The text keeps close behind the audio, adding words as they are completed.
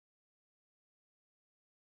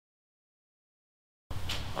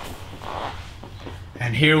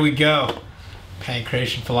And here we go.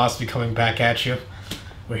 Pancreation Philosophy coming back at you.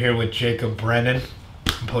 We're here with Jacob Brennan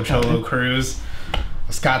from Pocholo Cruise.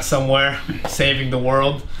 Scott somewhere, saving the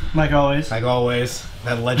world. Like always. Like always.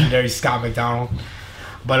 That legendary Scott McDonald.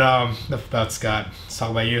 But enough about Scott. Let's talk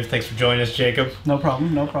about you. Thanks for joining us, Jacob. No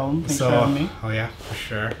problem, no problem. Thanks for having me. Oh yeah, for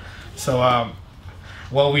sure. So,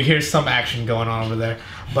 well, we hear some action going on over there.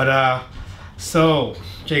 But, so,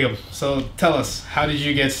 Jacob, so tell us, how did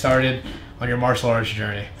you get started on your martial arts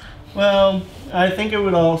journey? Well, I think it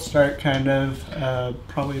would all start kind of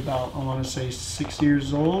probably about, I want to say 6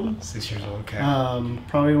 years old. 6 years old, okay.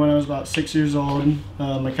 Probably when I was about 6 years old,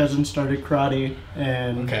 my cousin started karate,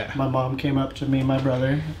 and my mom came up to me and my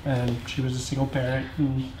brother, and she was a single parent,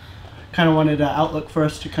 and kind of wanted an outlook for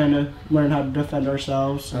us to kind of learn how to defend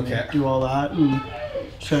ourselves and do all that. And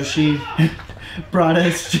so she brought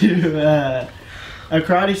us to a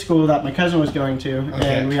karate school that my cousin was going to,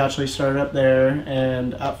 and we actually started up there.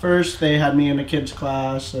 And at first they had me in a kids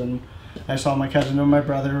class, and I saw my cousin and my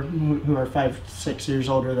brother, who are 5-6 years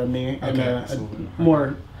older than me, in a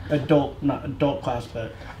more adult, not adult class,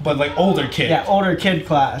 but like older kid. Yeah, older kid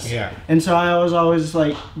class. Yeah. And so I was always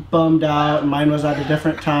like bummed out, and mine was at a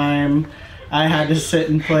different time. I had to sit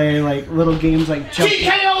and play like little games like jump.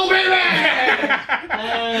 TKO, baby!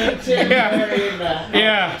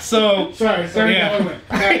 Yeah, so... Sorry,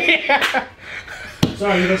 yeah.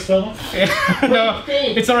 Sorry, you just filming? No,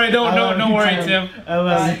 it's alright, don't worry, Tim.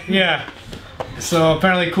 Yeah. So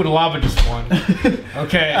apparently Kudalaba just won.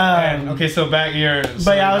 Okay, so back here.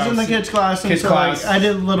 But yeah, I was in the kids class, and like I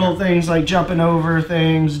did little things like jumping over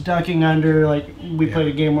things, ducking under. Like we played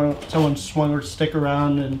a game where someone swung her stick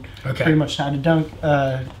around and pretty much had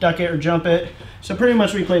to duck it or jump it. So pretty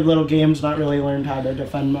much we played little games, not really learned how to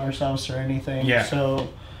defend ourselves or anything. Yeah. So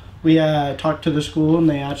we talked to the school, and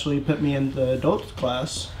they actually put me in the adults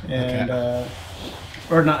class, and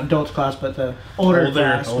or not adults class, but the older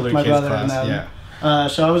class with my brother and them. Yeah.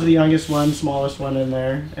 So I was the youngest one, smallest one in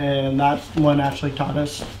there, and that one actually taught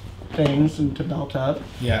us things and to belt up.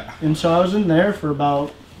 Yeah. And so I was in there for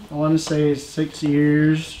about, I want to say 6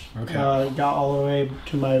 years. Okay. Got all the way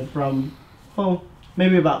to my brown, well,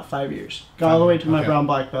 maybe about 5 years. Got all the way to my brown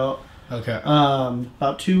black belt. Okay.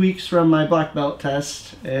 About 2 weeks from my black belt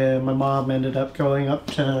test, and my mom ended up going up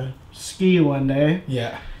to ski one day.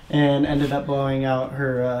 Yeah. And ended up blowing out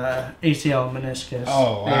her ACL meniscus.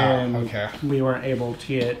 Oh, wow. And we weren't able to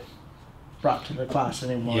get brought to the class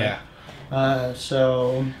anymore. Yeah.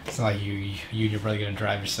 So... It's not like you and your brother gonna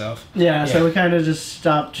drive yourself. Yeah, so we kind of just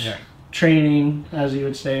stopped training, as you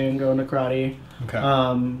would say, and going to karate. Okay.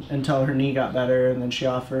 Until her knee got better, and then she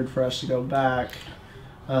offered for us to go back.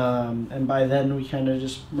 And by then we kind of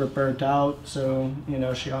just were burnt out, so, you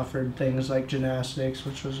know, she offered things like gymnastics,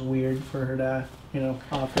 which was weird for her to, you know,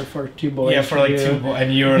 offer for two boys. Yeah, for like two boys.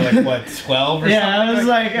 And you were like, what, 12 or something? Yeah, I was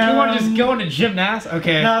like, you want to just go into gymnastics?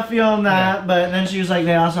 Okay. Not feeling that, but then she was like,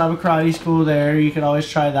 they also have a karate school there, you could always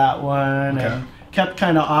try that one, and kept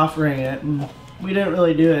kind of offering it, and we didn't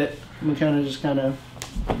really do it. We kind of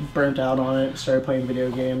burnt out on it, started playing video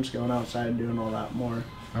games, going outside, doing all that more.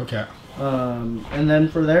 Okay. And then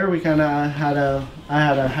for there, we kind of I had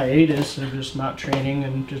a hiatus of just not training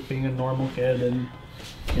and just being a normal kid, and,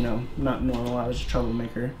 you know, not normal, I was a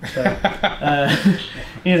troublemaker. So,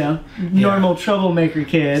 you know, normal troublemaker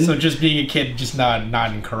kid. So just being a kid, just not in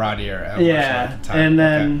karate or at the time. And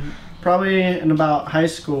then probably in about high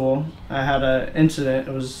school, I had an incident.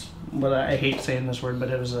 It was, well, I hate saying this word, but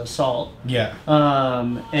it was assault. Yeah.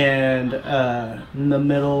 And in the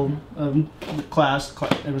middle of the class,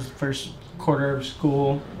 it was the first quarter of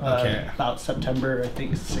school, about September, I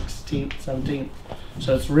think 16th, 17th.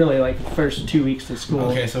 So it's really like the first 2 weeks of school.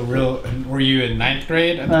 Okay, so were you in 9th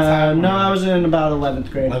grade at the time? No, I was in about 11th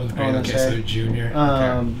grade. 11th grade, okay, so junior.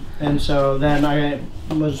 And so then I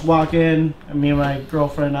was walking, and me and my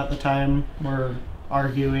girlfriend at the time were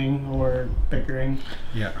arguing or bickering.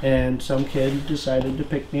 Yeah. And some kid decided to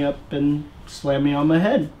pick me up and slam me on my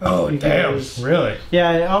head. Oh, damn. Really?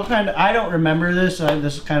 Yeah, I don't remember this.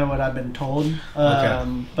 This is kind of what I've been told.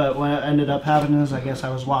 But what ended up happening is, I guess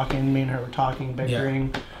I was walking, me and her were talking,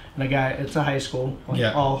 bickering. And a guy, it's a high school,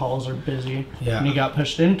 like all halls are busy. Yeah. And a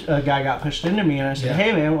guy got pushed into me, and I said,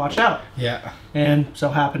 hey man, watch out. Yeah. And so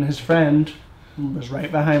happened his friend was right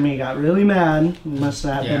behind me, got really mad, must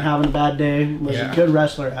have been having a bad day, was a good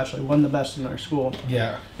wrestler, actually won the best in our school.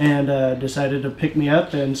 Yeah. And decided to pick me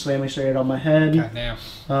up and slam me straight on my head. Goddamn.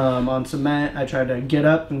 On cement. I tried to get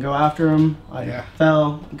up and go after him. I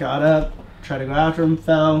fell, got up, tried to go after him,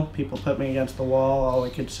 fell. People put me against the wall. All I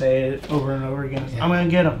could say over and over again is, I'm gonna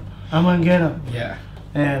get him. I'm gonna get him. Yeah.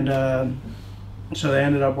 And so they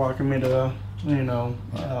ended up walking me to the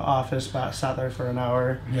office, sat there for an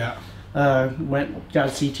hour. Yeah. Got a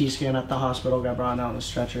CT scan at the hospital, got brought out on the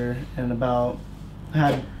stretcher, and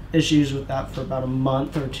had issues with that for about a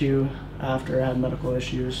month or two after I had medical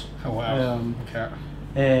issues. Oh, wow. Okay.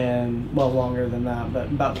 And, well, longer than that, but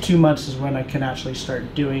about 2 months is when I can actually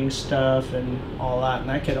start doing stuff and all that, and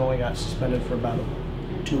that kid only got suspended for about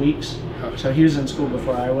 2 weeks. Oh. So he was in school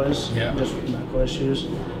before I was, just with medical issues.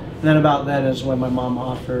 And then about then is when my mom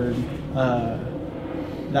offered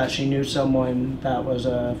that she knew someone that was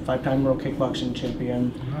a 5-time world kickboxing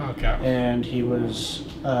champion. Okay. And he was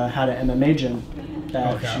had an MMA gym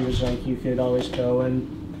that she was like, you could always go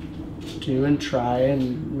and do and try,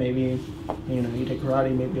 and maybe, you did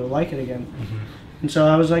karate, maybe you'll like it again. Mm-hmm. And so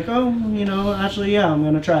I was like, actually, yeah, I'm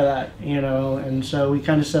going to try that, and so we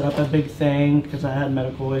kind of set up a big thing because I had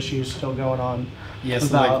medical issues still going on. Yes,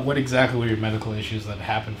 so what exactly were your medical issues that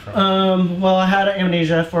happened from? Well, I had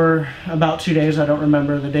amnesia for about 2 days. I don't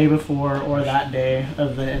remember the day before or that day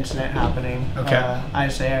of the incident happening. Okay. I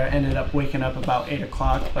ended up waking up about 8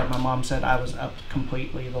 o'clock, but my mom said I was up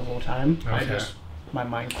completely the whole time. Okay. My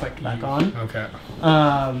mind clicked back on. Okay.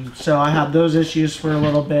 So I had those issues for a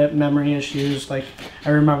little bit, memory issues. Like,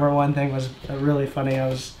 I remember one thing was really funny. It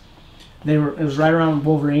was right around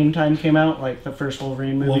Wolverine time came out, like the first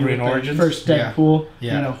Wolverine movie. Wolverine Origins? First Deadpool.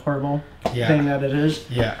 Yeah. Horrible thing that it is.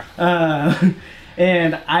 Yeah.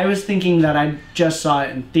 And I was thinking that I just saw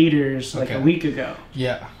it in theaters a week ago.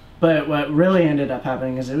 Yeah. But what really ended up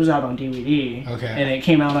happening is it was out on DVD. Okay. And it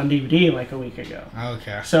came out on DVD like a week ago.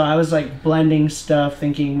 Okay. So I was like blending stuff,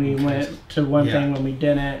 thinking we went to one thing when we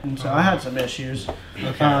didn't, and so I had some issues.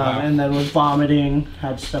 Okay. And then was vomiting,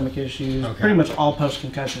 had stomach issues, pretty much all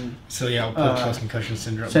post-concussion. So post-concussion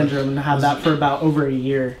syndrome. And had that for about over a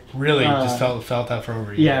year. Really? Just felt that for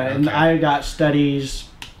over a year? Yeah, and I got studies.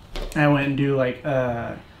 I went and do I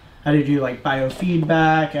had to do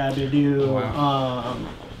biofeedback. I had to do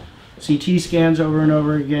CT scans over and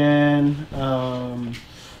over again.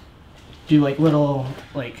 Do little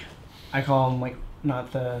I call them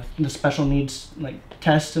not the special needs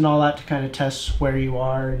tests and all that to kind of test where you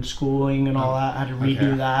are in schooling and all that. I had to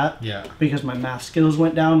redo that. Yeah. Because my math skills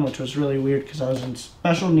went down, which was really weird because I was in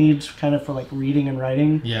special needs kind of for reading and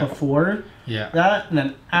writing before that, and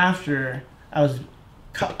then after I was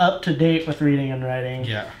up to date with reading and writing.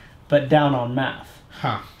 Yeah. But down on math.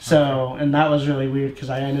 Huh. So, and that was really weird because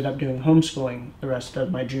I ended up doing homeschooling the rest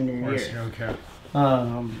of my junior year. Okay.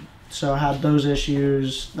 So I had those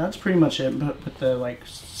issues. That's pretty much it. But with the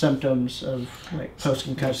symptoms of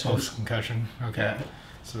post-concussion. Post-concussion. Okay.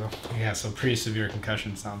 Yeah. So pretty severe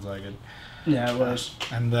concussion sounds like it. Yeah, it was.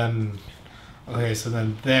 And then, and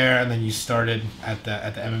then you started at the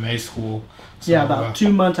MMA school. So, yeah, about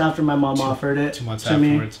 2 months after my mom offered it 2 months to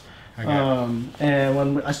afterwards. Me. Okay. And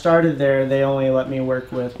when I started there, they only let me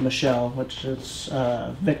work with Michelle, which is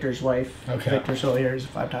Victor's wife. Okay. Victor Solier is a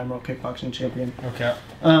 5-time world kickboxing champion. Okay.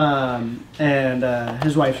 And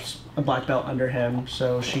his wife's a black belt under him,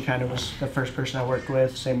 so she kind of was the first person I worked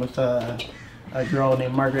with. Same with a girl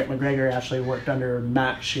named Margaret McGregor, actually worked under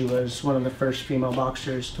Matt. She was one of the first female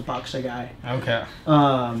boxers to box a guy. Okay.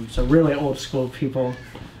 So really old school people.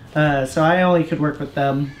 So I only could work with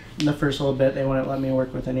them. The first little bit, they wouldn't let me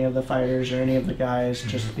work with any of the fighters or any of the guys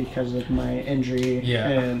just because of my injury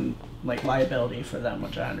and liability for them,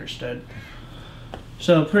 which I understood.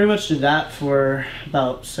 So pretty much did that for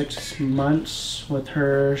about 6 months with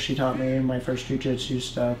her. She taught me my first jiu-jitsu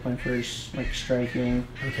stuff, my first striking.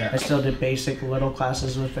 Okay. I still did basic little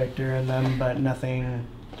classes with Victor and them, but nothing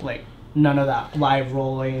none of that live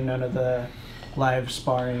rolling, none of the live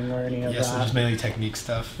sparring or any of that. So just mainly technique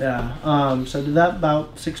stuff. Yeah. So did that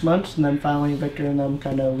about 6 months, and then finally Victor and them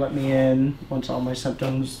kind of let me in once all my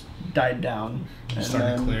symptoms died down. And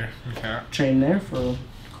started to clear. Okay. Trained there for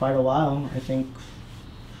quite a while. I think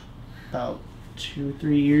about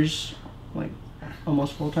 2-3 years,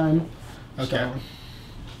 almost full time. Okay.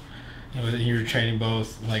 So, you were training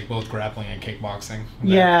both grappling and kickboxing?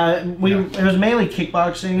 Yeah, it was mainly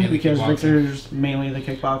kickboxing because Victor's mainly the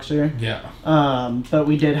kickboxer. Yeah. But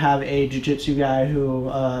we did have a jiu-jitsu guy who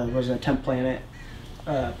was a 10th Planet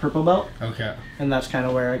purple belt. Okay. And that's kind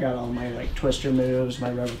of where I got all my twister moves,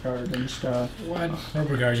 my rubber guard and stuff. What?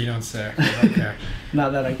 Rubber guard, you don't say. Okay.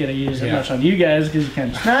 Not that I could have used it much on you guys because you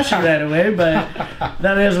kind of smash it right away, but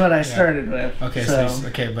that is what I started with.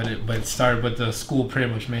 Okay, but it started with the school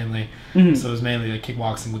pretty much mainly. Mm-hmm. So it was mainly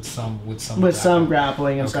kickboxing with some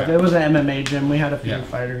grappling and stuff. It was an MMA gym. We had a few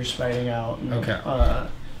fighters fighting out. And,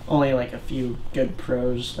 only a few good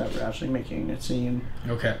pros that were actually making it seem.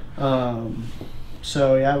 Okay.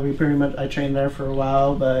 So yeah, I trained there for a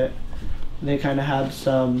while, but they kind of had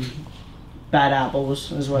some bad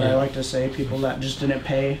apples is what I like to say. People that just didn't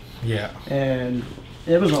pay. Yeah. And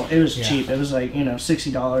it was cheap. It was like,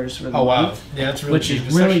 $60 for the month. Wow. Yeah, that's really cheap. Which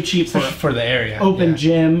is really cheap for the area. Open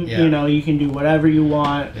gym. Yeah. You can do whatever you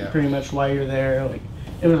want pretty much while you're there. Like,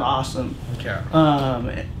 it was awesome. Okay.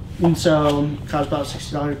 And so it cost about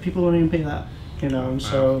 $60. People wouldn't even pay that.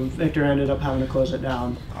 So Victor ended up having to close it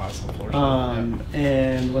down. Awesome.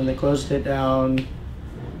 And when they closed it down,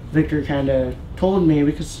 Victor kind of told me,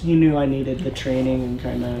 because he knew I needed the training and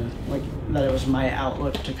kind of like that it was my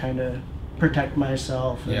outlook to kind of protect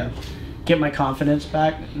myself and get my confidence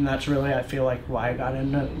back. And that's really, I feel like, why I got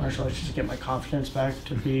into martial arts, just to get my confidence back,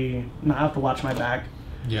 to not have to watch my back.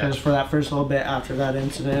 Because for that first little bit after that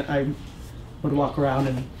incident, I would walk around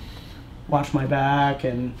and watch my back,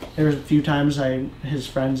 and there was a few times his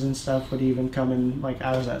friends and stuff would even come and, like,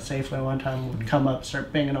 I was at Safeway one time, would come up,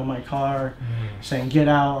 start banging on my car, saying, "Get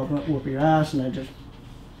out, I'll whoop your ass," and I just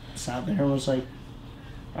sat there and was like,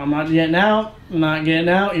 "I'm not getting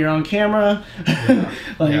out, you're on camera,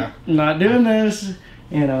 I'm not doing this,"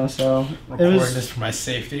 so recording this for my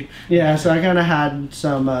safety. Yeah, so I kind of had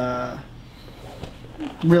some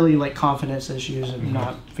really like confidence issues and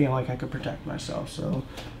not feeling like I could protect myself. So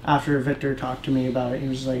after Victor talked to me about it, he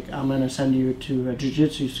was like, "I'm going to send you to a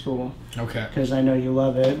jiu-jitsu school. Okay. Because I know you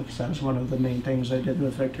love it." Because that was one of the main things I did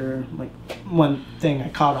with Victor. Like, one thing I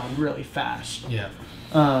caught on really fast. Yeah.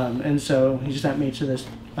 And so he sent me to this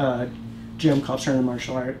gym called Turner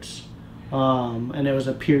Martial Arts. And it was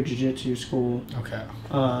a pure jiu-jitsu school. Okay.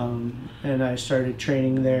 And I started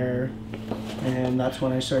training there, and that's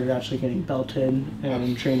when I started actually getting belted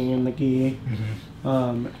and training in the gi.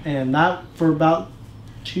 And that, for about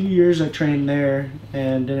 2 years I trained there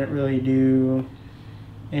and didn't really do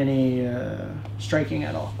any striking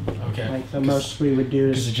at all. Okay. Like, the most we would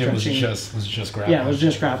do is the gym was just grappling. Yeah, it was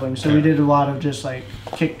just grappling. So we did a lot of just like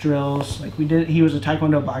kick drills. Like, he was a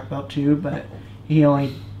Taekwondo black belt too, but he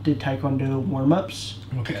only did Taekwondo warm-ups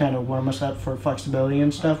to kind of warm us up for flexibility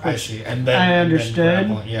and stuff, which I see. And then, I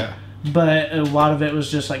understood. Yeah. But a lot of it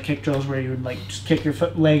was just like kick drills where you would like just kick your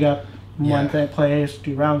leg up in one place,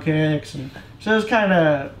 do round kicks, and so it was kind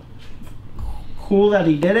of cool that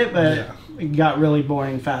he did it, but it got really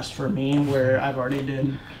boring fast for me, where I've already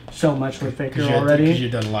did so much with Victor already. Because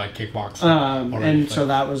you've done a lot of kickboxing and so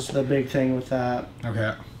that was the big thing with that.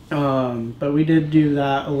 Okay. But we did do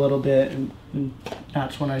that a little bit, and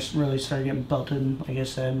that's when I really started getting belted, like I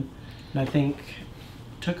said. And I think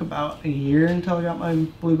it took about a year until I got my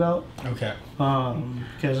blue belt. Okay.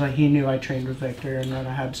 Because he knew I trained with Victor, and then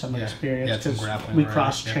I had some experience, because we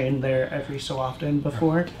cross-trained there every so often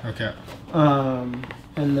before. Okay.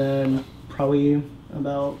 And then probably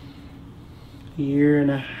about a year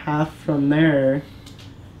and a half from there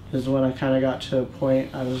is when I kind of got to a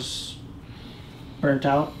point I was burnt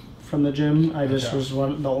out from the gym. I just was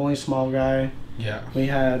the only small guy. Yeah. We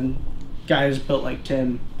had guys built like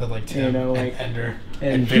Tim. Like Ender.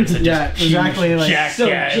 And Vince exactly. Like, jacked so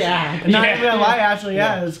guys. jacked. Not even gonna lie, actually,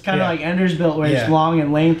 it's kind of like Ender's built, where it's long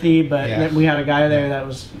and lengthy, but we had a guy there that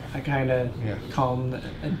was, I kind of call him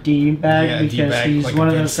a D-bag, because he's like one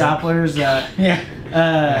of those grapplers that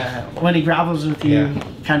when he grapples with you,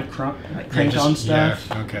 kind of crank on stuff.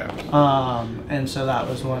 Yeah. Okay. And so that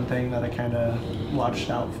was one thing that I kind of watched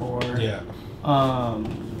out for. Yeah.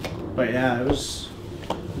 But it was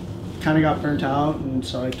kind of got burnt out, and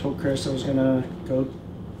so I told Chris I was gonna go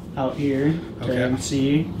out here to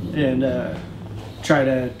MC and try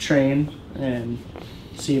to train and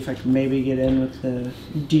see if I could maybe get in with the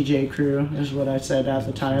DJ crew, is what I said at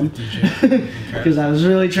the time. Because I was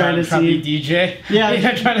really trying to see. DJ? Yeah,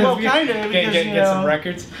 trying to kind of, because get some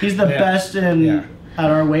records. He's the best at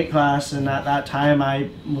our weight class, and at that time I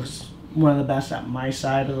was one of the best at my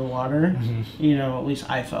side of the water. At least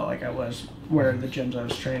I felt like I was, where the gyms I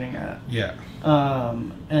was training at. Yeah.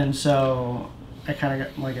 And so I kind of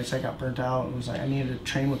got, like I said, got burnt out, and was like, I needed to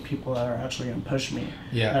train with people that are actually going to push me.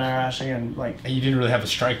 Yeah. That are actually going to, like... And you didn't really have a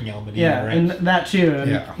striking element either, right? And that too.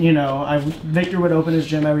 And, Victor would open his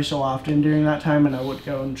gym every so often during that time, and I would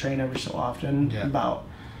go and train every so often about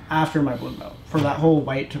after my blue belt. For that whole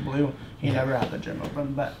white to blue, he never had the gym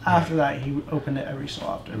open, but after that, he opened it every so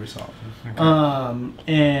often.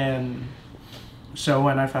 Okay. And so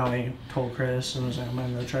when I finally told Chris and was like, I'm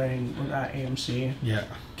going to go train at AMC,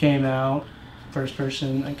 came out, first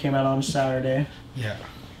person, I came out on Saturday. Yeah.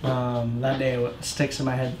 That day sticks in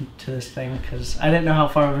my head to this thing, because I didn't know how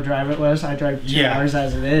far of a drive it was. I drive 2 hours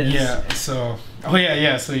as it is. Yeah, so,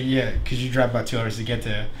 because you drive about 2 hours to get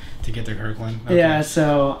to Kirkland. Okay. Yeah,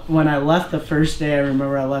 so when I left the first day, I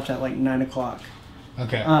remember I left at like 9 o'clock.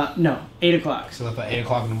 Okay. No, 8 o'clock. So that's at 8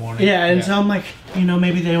 o'clock in the morning. Yeah, and so I'm like,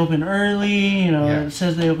 maybe they open early. It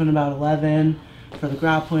says they open about 11 for the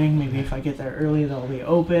grappling. Maybe if I get there early, they'll be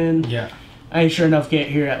open. Yeah. I sure enough get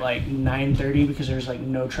here at like 9:30 because there's like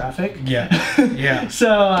no traffic. Yeah. Yeah. So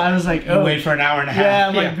I was like, oh. Wait for an hour and a half. Yeah,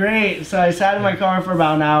 I'm like, great. So I sat in my car for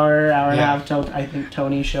about an hour and a half till I think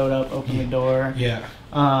Tony showed up, opened the door. Yeah.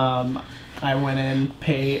 I went in,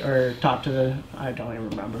 talked to I don't even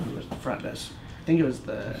remember who was the front desk. I think it was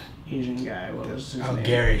the Asian guy. What was his name?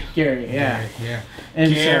 Gary. Gary, yeah. Gary, yeah.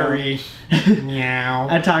 And Gary. So, meow.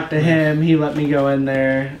 I talked to him. He let me go in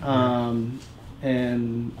there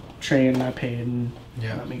and train. I paid and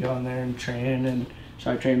let me go in there and train. And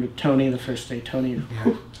so I trained with Tony the first day. Tony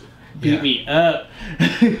beat me up.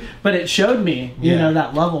 But it showed me,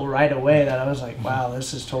 that level right away that I was like, wow,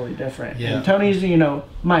 this is totally different. Yeah. And Tony's,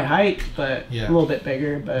 my height, but a little bit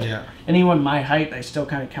bigger. But anyone my height, I still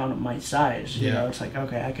kind of count my size. You know, it's like,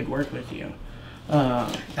 okay, I could work with you.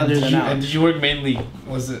 And did you work mainly,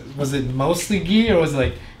 was it mostly gi or was it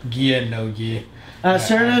like gi and no gi?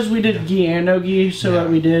 Cernas, we did gi and no gi. So what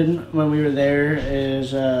we did when we were there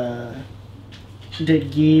is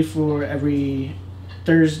did gi for every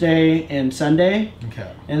Thursday and Sunday.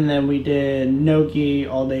 Okay. And then we did no gi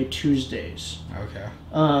all day Tuesdays. Okay.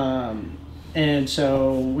 And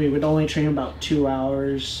so we would only train about 2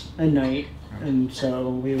 hours a night. Okay. And so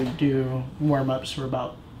we would do warm-ups for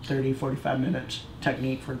about 30-45 minutes,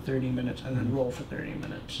 technique for 30 minutes, and then roll for 30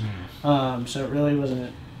 minutes. So it really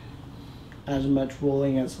wasn't as much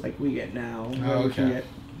rolling as like we get now, where we can get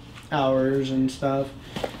hours and stuff,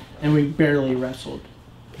 and we barely wrestled.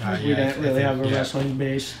 We didn't really have a wrestling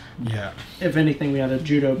base. Yeah. If anything, we had a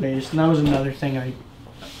judo base, and that was another thing I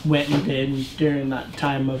went and did during that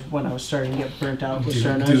time of when I was starting to get burnt out with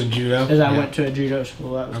Cernas. Doing judo? Is I went to a judo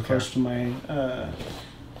school that was close to my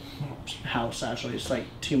house, actually. It's like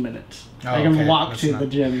 2 minutes. I can walk to the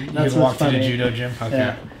gym. That's what's funny. To the judo gym? Okay.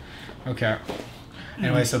 Yeah. Okay.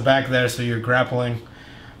 Anyway, so back there, so you're grappling.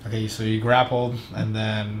 Okay, so you grappled, and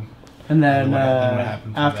then what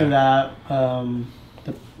happened after that,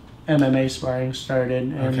 the MMA sparring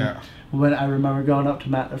started. And when I remember going up to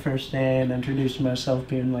Matt the first day and introducing myself,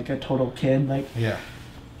 being like a total kid, like,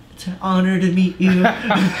 it's an honor to meet you.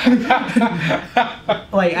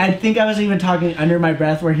 Like, I think I was even talking under my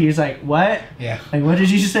breath where he's like, what? Yeah. Like, what did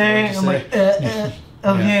you say? I'm like, okay.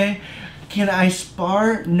 Yeah. Can I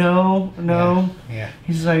spar? No. Yeah.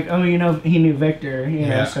 He's like, oh, he knew Victor,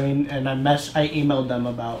 know, so and I emailed them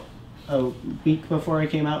about a week before I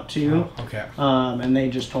came out too. Oh, okay. And they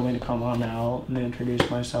just told me to come on out and introduce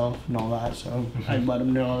myself and all that. So I let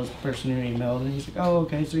him know I was the person who emailed, and he's like, oh,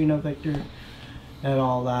 okay, so you know Victor and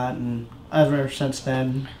all that. And ever since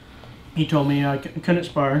then, he told me I couldn't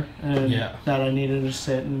spar and that I needed to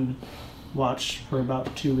sit and watch for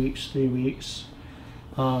about 2 weeks, 3 weeks.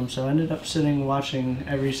 So I ended up sitting and watching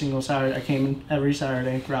every single Saturday. I came in every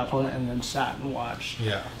Saturday, grappled, and then sat and watched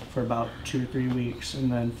for about 2 or 3 weeks.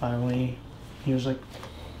 And then finally, he was like,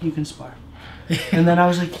 you can spar. And then I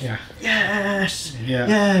was like, yes.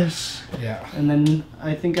 Yeah. And then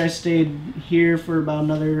I think I stayed here for about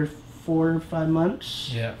another 4 or 5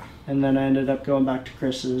 months. Yeah. And then I ended up going back to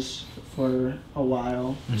Chris's for a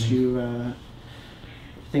while to, I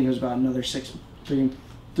think it was about another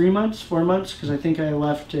 3 months, 4 months, because I think I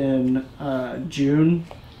left in June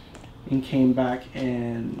and came back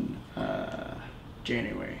in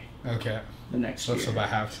January. Okay. The next year. So about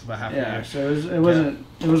half a year. So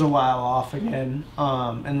it was a while off again.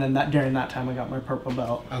 And then during that time I got my purple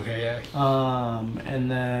belt. Okay, yeah. And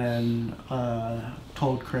then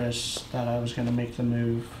told Chris that I was gonna make the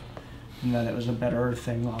move and that it was a better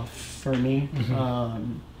thing off for me.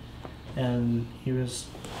 And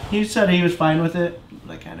he said he was fine with it.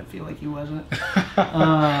 I kind of feel like he wasn't.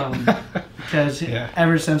 Because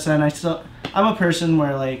ever since then, I'm a person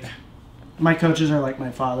where, like, my coaches are like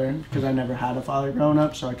my father, because I never had a father growing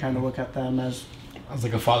up, so I kind of look at them as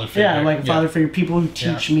like a father figure. Yeah, like a father figure. People who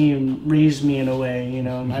teach me and raise me in a way, you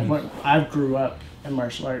know. And I've grew up in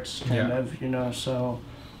martial arts, kind of, you know, so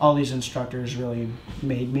all these instructors really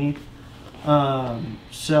made me.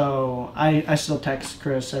 So I still text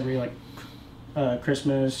Chris every, like,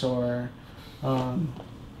 Christmas or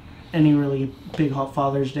any really big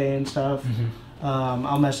Father's Day and stuff.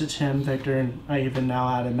 I'll message him, Victor, and I even now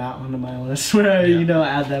added Matt onto my list where I,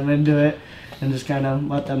 add them into it and just kind of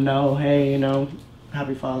let them know, hey,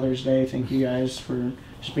 happy Father's Day. Thank you guys for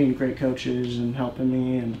just being great coaches and helping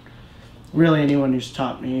me. And really anyone who's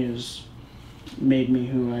taught me has made me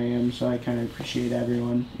who I am, so I kind of appreciate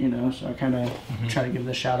everyone, so I kind of try to give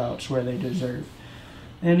the shout outs where they deserve.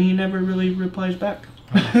 And he never really replies back.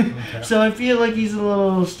 Okay. So I feel like he's a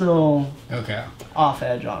little still off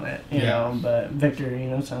edge on it, you know. But Victor, you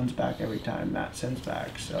know, sends back every time Matt sends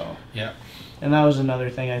back. So yeah. And that was another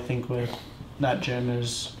thing I think with that gym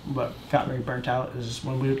is what got me burnt out is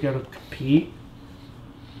when we would go to compete,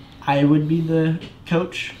 I would be the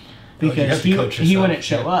coach because he wouldn't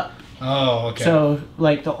show up. Oh, okay. So,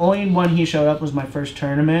 like, the only one he showed up was my first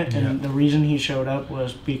tournament, and the reason he showed up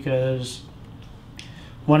was because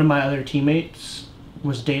one of my other teammates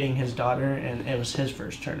was dating his daughter, and it was his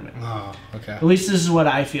first tournament. Oh, okay. At least this is what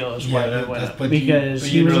I feel is why he went up.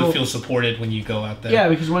 Because you really feel supported when you go out there. Yeah,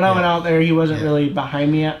 because when I went out there, he wasn't really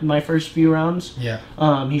behind me at my first few rounds. Yeah.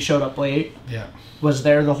 He showed up late. Yeah. Was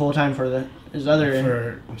there the whole time for his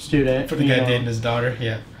other student. For the guy dating his daughter,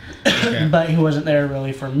 yeah. Okay. But he wasn't there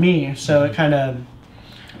really for me, so it kind of,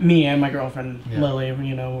 me and my girlfriend Lily,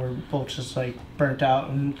 you know, were both just like burnt out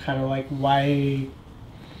and kind of like, why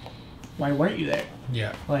weren't you there?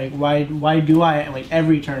 Yeah. Like, why do I, like,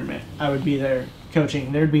 every tournament I would be there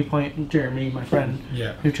coaching. There'd be Jeremy, my friend,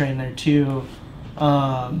 who trained there too.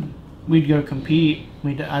 We'd go compete.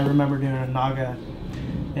 I remember doing a Naga,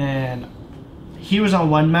 and he was on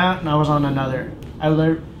one mat and I was on another.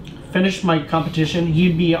 I finished my competition.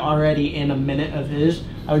 He'd be already in a minute of his.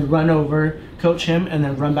 I would run over, coach him, and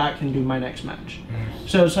then run back and do my next match.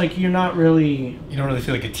 So it's like you don't really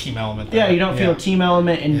feel like a team element there. Yeah, you don't feel a team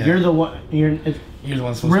element, and you're the one. You're the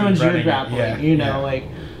one supposed ruins to be your grappling. Yeah, you know, like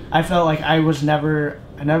I felt like I never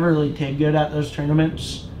really did good at those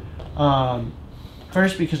tournaments.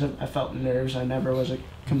 First because I felt nerves. I never was a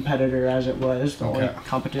competitor as it was. The only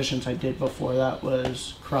competitions I did before that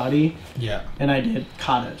was karate. Yeah. And I did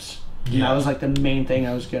katas. Yeah. That was like the main thing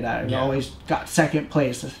I was good at. I always got second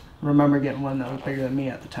place. Remember getting one that was bigger than me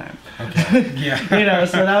at the time. Okay. Yeah. You know,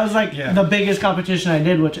 so that was like the biggest competition I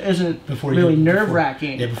did, which isn't really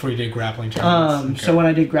nerve-wracking. Before you did grappling tournaments. So when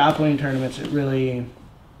I did grappling tournaments, it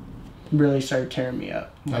really started tearing me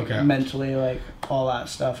up. Like mentally, like all that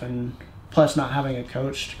stuff. And plus not having a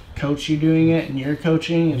coach you doing it, and you're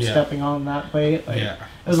coaching and stepping on that plate. Like, it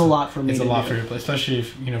was a lot for me. It's a lot for you, especially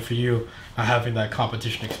if, you know, for you not having that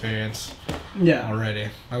competition experience. Yeah. Already.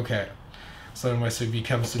 Okay. So anyway, so you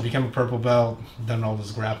become a purple belt, done all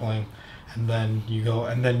this grappling, and then you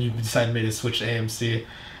decide maybe to switch to AMC,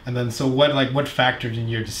 and then so what factored in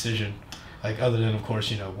your decision, like other than of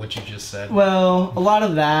course, you know, what you just said. Well, a lot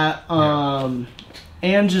of that,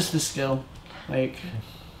 and just the skill, like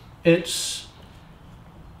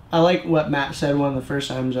I like what Matt said one of the first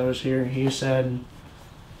times I was here. He said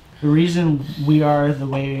the reason we are the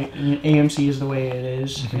way AMC is the way it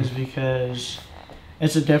is because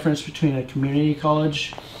it's a difference between a community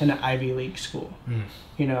college and an Ivy League school.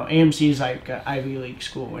 You know, AMC is like an Ivy League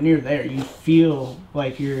school. When you're there, you feel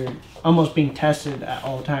like you're almost being tested at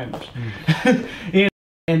all times. You know,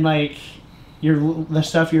 and like the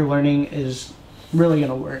stuff you're learning is really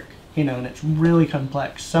gonna work. You know, and it's really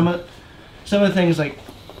complex. Some of the things like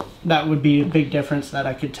that would be a big difference that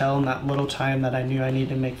I could tell in that little time that I knew I needed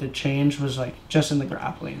to make the change was like just in the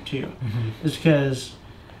grappling too. Is because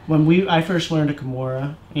when I first learned a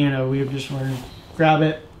Kimura, you know, we would just learn, grab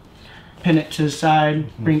it, pin it to the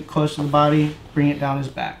side, bring it close to the body, bring it down his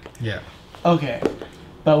back. Yeah. Okay.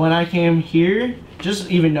 But when I came here, just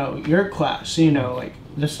even though your class, you know, like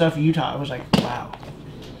the stuff you taught, I was like, wow.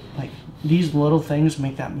 Like these little things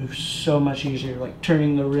make that move so much easier. Like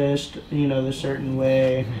turning the wrist, you know, the certain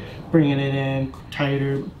way, bringing it in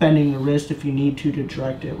tighter, bending the wrist if you need to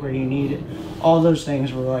direct it where you need it. All those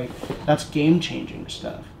things were like, that's game-changing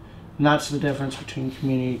stuff. And that's the difference between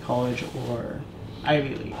community college or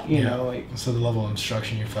Ivy League, you know, like. So the level of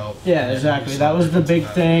instruction you felt. Yeah, exactly. That was the big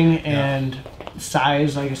thing, and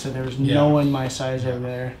size. Like I said, there was no one my size over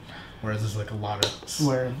there. Whereas there's like a lot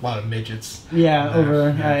of midgets. Yeah, over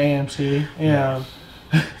at AMC, you know,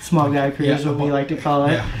 small guy crews, what we like to call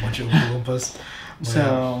it. Yeah, a bunch of Oompa Loompas.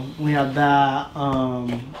 So we had that.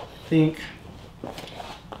 I think.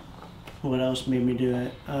 What else made me do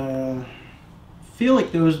it? I feel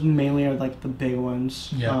like those mainly are like the big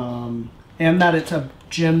ones. Yeah. And that it's a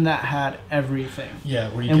gym that had everything. Yeah,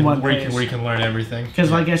 where you can learn everything. Because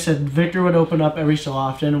like I said, Victor would open up every so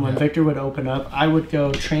often, and when Victor would open up, I would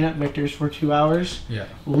go train at Victor's for 2 hours. Yeah.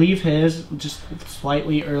 Leave his just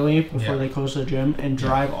slightly early before they close the gym, and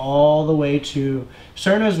drive all the way to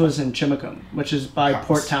Cerna's was in Chimacum, which is by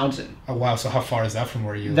Port Townsend. Oh wow! So how far is that from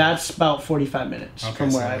where you live? That's about 45 minutes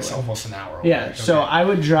from where I live. It's almost an hour. Yeah. Okay. So I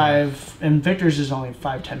would drive, and Victor's is only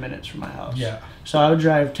 5-10 minutes from my house. Yeah. So I would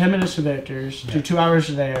drive 10 minutes to Victor's, do 2 hours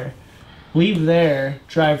there, leave there,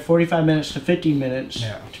 drive 45 minutes to 50 minutes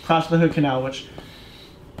to cross the Hood Canal, which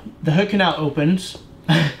the Hood Canal opens.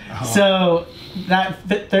 So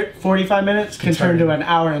that 45 minutes can turn to an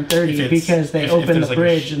hour and 30 because they open the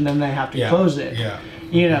bridge and then they have to close it. Yeah.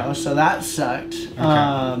 You know, so that sucked.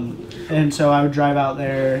 Okay. And so I would drive out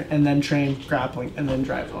there and then train grappling and then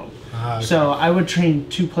drive home. Okay. So I would train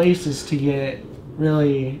 2 places to get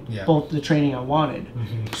really both the training I wanted.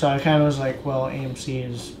 Mm-hmm. So I kind of was like, well,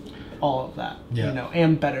 AMC is all of that, you know,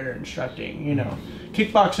 and better instructing, you know.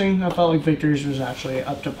 Kickboxing, I felt like Victor's was actually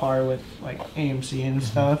up to par with like AMC and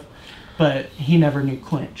stuff, but he never knew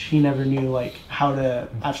clinch. He never knew like how to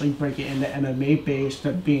actually break it into MMA based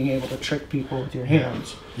of being able to trick people with your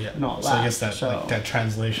hands and all that. So I guess that like that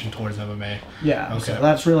translation towards MMA. Yeah. Okay. So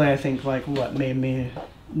that's really, I think, like what made me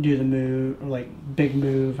do the move, like big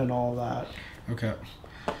move and all that. Okay.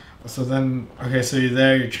 So then, so you're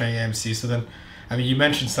there, you're training AMC. So then, I mean, you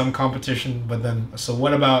mentioned some competition, but then, so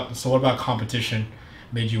what about competition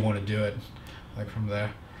made you want to do it, like from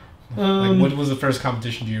there? Like, what was the first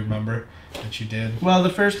competition, do you remember, that you did? Well, the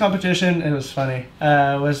first competition, it was funny,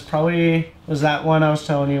 was that one I was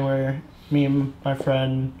telling you where me and my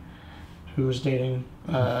friend who was dating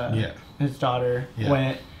his daughter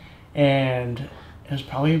went, and it was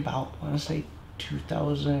probably about, I want to say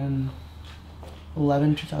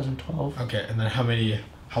 2011, 2012. Okay, and then how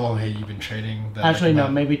long had you been training? Actually, no,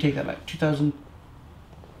 maybe take that back.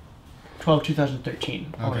 2012,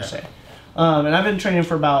 2013, I want to say. And I've been training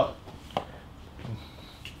for about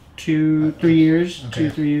 2-3 years. Okay.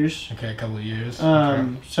 2-3 years. Okay, a couple of years.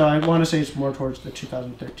 So I want to say it's more towards the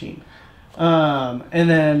 2013. And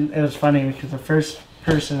then it was funny because the first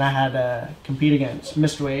person I had to compete against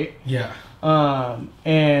missed weight. Yeah.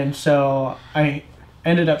 And so I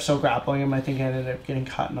ended up still grappling him. I think I ended up getting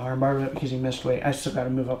caught in the armbar because he missed weight. I still got to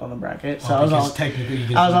move up on the bracket. So I was all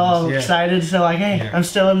excited. So like, hey, I'm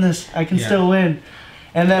still in this. I can still win.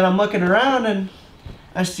 And then I'm looking around and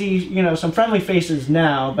I see, you know, some friendly faces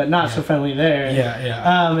now, but not so friendly there.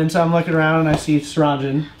 And so I'm looking around and I see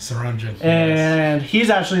Saranjan. And he's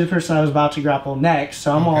actually the person I was about to grapple next.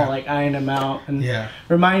 So I'm all like eyeing him out. And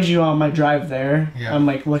reminds you on my drive there, I'm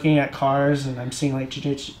like looking at cars and I'm seeing like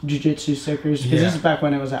jiu-jitsu stickers. Because this is back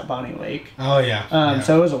when it was at Bonnie Lake. So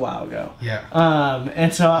it was a while ago.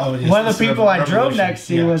 And so one of the people I drove next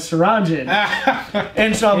to was Saranjan.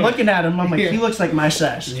 And so I'm looking at him, I'm like, he looks like my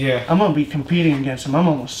size. I'm going to be competing against him. I'm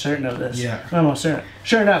almost certain of this. I'm almost certain.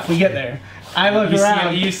 Sure enough, we get there. I look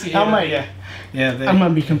around. I'm like, I'm gonna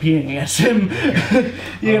be competing against him.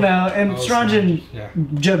 you know, and Saranjan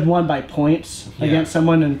just won by points against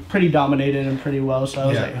someone and pretty dominated him pretty well. So I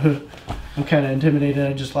was like, I'm kind of intimidated.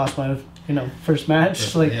 I just lost my, first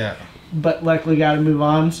match. But luckily got to move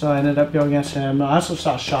on, so I ended up going against him. I also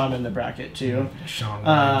saw Sean in the bracket too.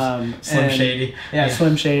 Sean Slim Shady.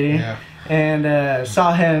 Slim Shady. And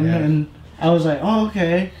saw him and I was like, oh,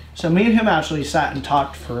 okay. So me and him actually sat and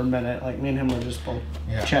talked for a minute. Like, me and him were just both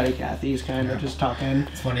chatty Cathy's kind of just talking.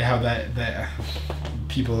 It's funny how that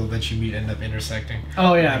people that you meet end up intersecting.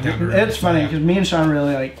 Oh, yeah. It's funny because me and Sean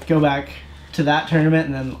really, like, go back to that tournament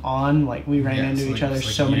and then on. Like, we ran into each other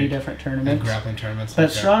so many different tournaments. Grappling tournaments. But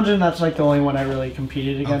Saranjan, that's, like, the only one I really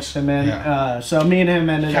competed against him in. So me and him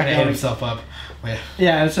ended up kind of hit himself up.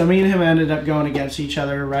 So me and him ended up going against each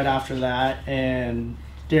other right after that. And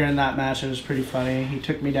during that match, it was pretty funny. He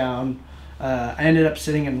took me down. I ended up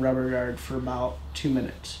sitting in rubber guard for about 2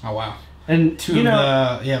 minutes. Oh, wow. And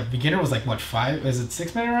beginner was like what, 5? Is it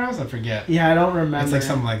 6-minute rounds? I forget. Yeah, I don't remember. It's like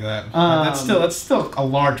something like that. That's still a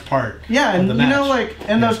large part. Yeah, and like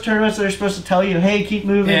in those tournaments, they're supposed to tell you, "Hey, keep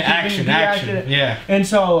moving, action." Yeah. And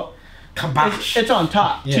so it's on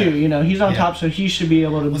top too. He's on top, so he should be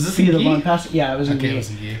able to be the one passing. Yeah, it was in gi. It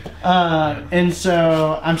was in gi. And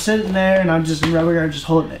so I'm sitting there, and I'm just in rubber guard, just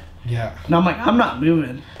holding it. Yeah. And I'm like, I'm not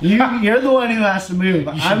moving. You're the one who has to move.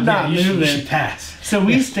 I'm not moving. You should pass. So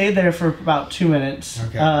we stayed there for about 2 minutes.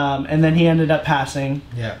 Okay. And then he ended up passing.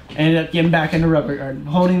 Yeah. Ended up getting back into rubber guard,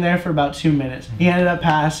 holding there for about 2 minutes. Mm-hmm. He ended up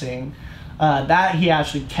passing. That he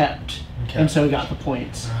actually kept. Okay. And so he got the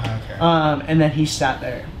points. Okay. And then he sat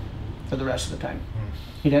there for the rest of the time.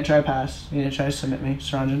 He didn't try to pass. He didn't try to submit me.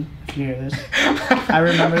 Saranjan, if you hear this. I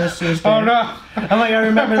remember this to this day. Oh, no. I'm like, I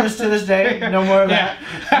remember this to this day. No more of that.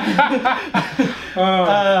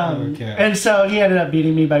 Okay. And so he ended up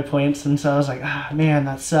beating me by points. And so I was like, man,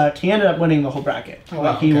 that sucked. He ended up winning the whole bracket.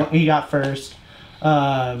 He got first.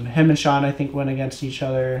 Him and Sean, I think, went against each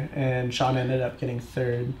other. And Sean ended up getting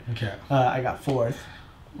third. Okay. I got fourth.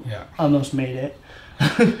 Yeah. Almost made it.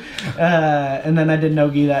 And then I did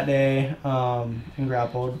no-gi that day and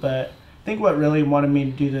grappled. But I think what really wanted me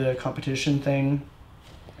to do the competition thing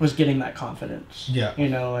was getting that confidence. Yeah.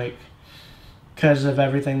 Because of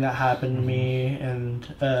everything that happened to me and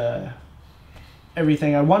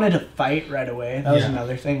everything. I wanted to fight right away. That was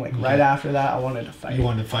another thing. Like right after that, I wanted to fight. You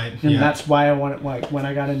wanted to fight, and that's why I wanted. Like when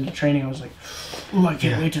I got into training, I was like, "Ooh, I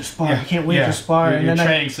can't wait to spar! I can't wait to spar!" You're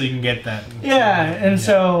training so you can get that.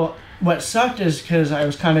 So what sucked is because I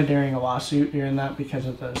was kind of during a lawsuit during that because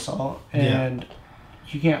of the assault, and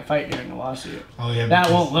you can't fight during a lawsuit. Oh yeah,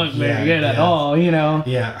 that won't look very good at all, you know.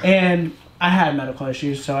 Yeah. And I had medical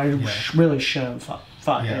issues, so I really shouldn't have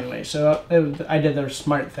fought anyway. So I did the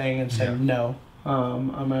smart thing and said no. I'm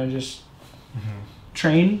gonna just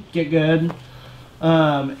train, get good.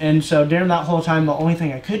 And so during that whole time, the only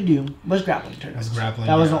thing I could do was grappling tournaments.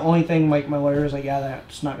 That was the only thing. Like my lawyer was like, "Yeah,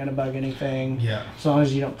 that's not gonna bug anything. Yeah. As long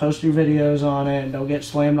as you don't post your videos on it and don't get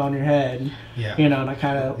slammed on your head." Yeah. You know,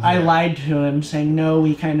 and I lied to him, saying no.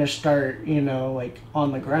 We kind of start, you know, like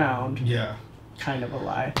on the ground. Yeah. Kind of a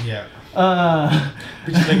lie. Yeah.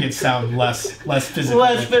 Just make it sound less physical.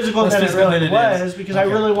 Less physical than it really was, because I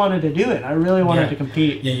really wanted to do it. I really wanted to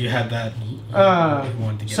compete. Yeah, you had that.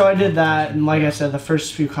 So I did that, and like I said, the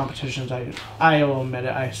first few competitions, I will admit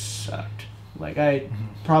it, I sucked. Like I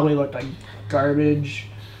probably looked like garbage.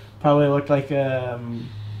 Probably looked like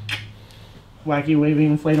wacky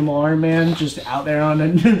waving inflatable arm man, just out there on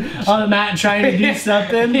the mat trying to do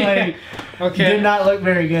something. Like, did not look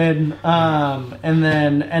very good. And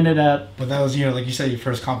then ended up. But that was, you know, like you said, your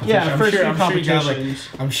first competition. Yeah,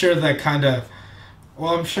 I'm sure that kind of.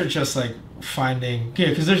 Well, I'm sure just like finding,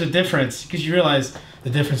 because there's a difference, because you realize the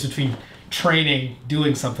difference between training,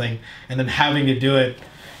 doing something, and then having to do it.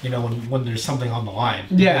 You know, when there's something on the line.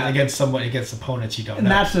 Yeah. Against opponents you don't know. And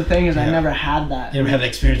that's the thing is I never had that. You never had that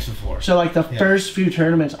experience before. So like the first few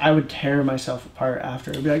tournaments, I would tear myself apart after.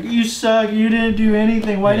 I'd be like, "You suck, you didn't do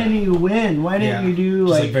anything. Why didn't you win? Why didn't you do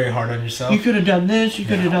just like very hard on yourself? You could have done this, you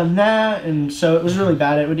could have done that." And so it was really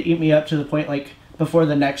bad. It would eat me up to the point like before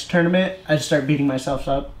the next tournament, I'd start beating myself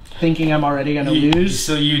up, thinking I'm already going to lose.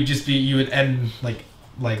 So you would end like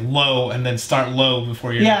low and then start low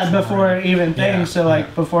before you before even things.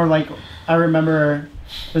 Before I remember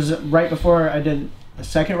it was right before I did the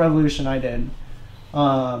second revolution I did.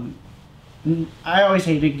 I always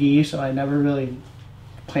hated gi, so I never really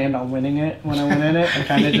planned on winning it when I went in it. I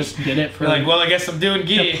kind of just did it for I guess I'm doing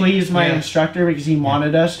gi to please my instructor because he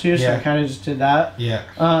wanted us to, so I kind of just did that.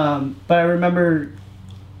 But I remember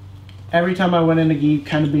every time I went into gi,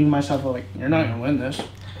 kind of beating myself up like, "You're not gonna win this.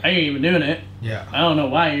 I ain't even doing it. Yeah. I don't know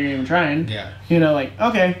why you're even trying." Yeah. You know, like,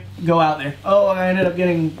 okay, go out there. Oh, I ended up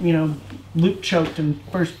getting, you know, loop choked in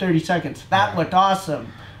first 30 seconds. That looked awesome.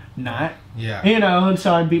 Not. Yeah. You know, and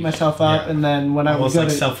so I'd beat myself up, and then when I would go to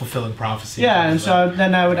self-fulfilling prophecy. Yeah, and so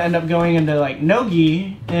then I would end up going into like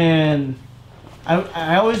no-gi, and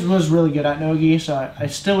I always was really good at no-gi, so I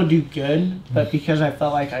still would do good, but because I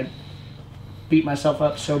felt like I beat myself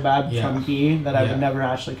up so bad from gi that I would never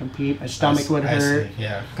actually compete. My stomach would hurt.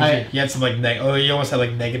 Yeah, you had some you almost had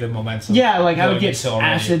like negative momentum. Yeah, like I would get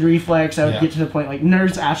acid reflex. I would get to the point like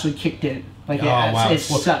nerves actually kicked in. Like it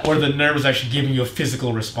sucked. Or the nerve was actually giving you a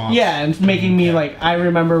physical response. Yeah, and making me like, I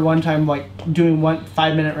remember one time like doing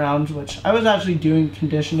 5-minute rounds, which I was actually doing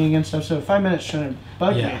conditioning and stuff, so 5 minutes shouldn't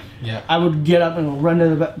bug me. Yeah. I would get up and run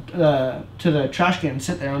to the trash can and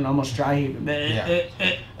sit there and almost dry heave.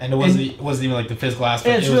 And it wasn't even like the physical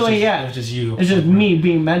aspect. It was just you. It's just me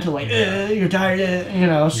being mental, like, you're tired, you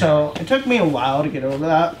know. So it took me a while to get over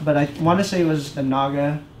that, but I want to say it was the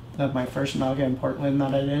Naga. Of my first Naga in Portland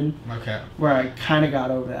that I did. Okay. Where I kind of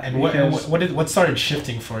got over that. And what started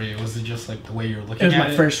shifting for you? Was it just like the way you were looking at it? It was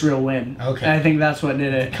my first real win. Okay. And I think that's what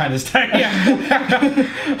did it. Kind of started.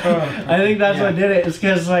 I think that's what did it. It's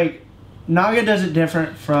because like Naga does it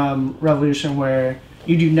different from Revolution, where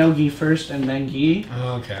you do no gi first and then gi.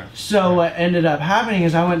 Okay. So what ended up happening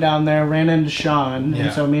is I went down there, ran into Sean,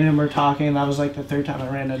 and so me and him were talking. And that was like the third time I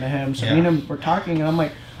ran into him. So me and him were talking, and I'm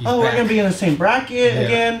like, we're going to be in the same bracket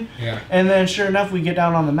again. Yeah. And then sure enough, we get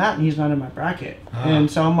down on the mat and he's not in my bracket. And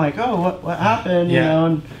so I'm like, oh, what happened? You know,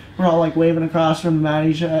 and we're all like waving across from the mat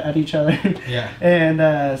at each other. Yeah.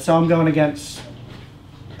 And so I'm going against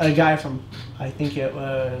a guy from, I think it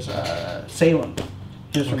was Salem.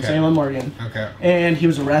 He was from Salem, Oregon. Okay. And he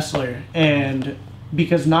was a wrestler. And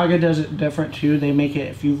because Naga does it different too, they make it,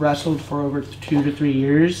 if you've wrestled for over 2 to 3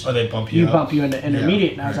 years, they bump you up? bump you into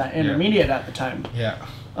intermediate. And I was at intermediate at the time. Yeah.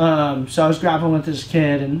 So I was grappling with this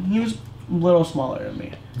kid, and he was a little smaller than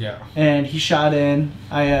me. Yeah. And he shot in.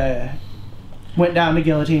 I went down to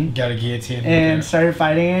guillotine. Got a guillotine. And started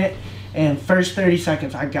fighting it. And first 30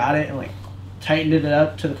 seconds, I got it and like tightened it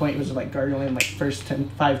up to the point it was like gargling. Like first 10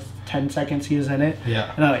 seconds he was in it.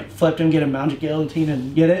 Yeah. And I like flipped him, get him mounted guillotine,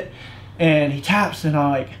 and get it. And he taps, and I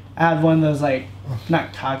like add one of those like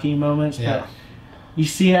not cocky moments, but you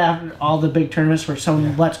see it after all the big tournaments where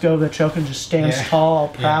someone lets go of the choke and just stands tall, all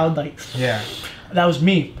proud, like. Yeah. That was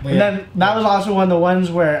me. And then that was also one of the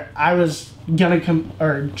ones where I was gonna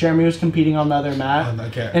or Jeremy was competing on the other mat,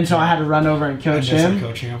 and so I had to run over and coach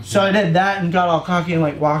him. So I did that and got all cocky and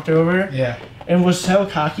like walked over. Yeah. And was so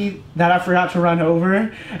cocky that I forgot to run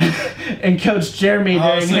over and coach Jeremy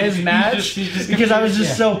during his match because I was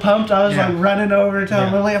just so pumped. I was like running over to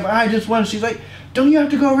him, like, I just won. She's like, "Don't you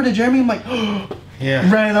have to go over to Jeremy?" I'm like,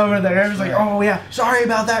 ran over there. I was like, "Oh yeah, sorry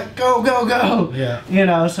about that. Go, go, go." Yeah. You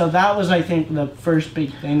know, so that was, I think, the first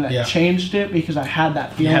big thing that changed it because I had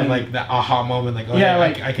that feeling. You had like that aha moment, like,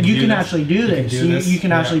 I can. You can actually do this. You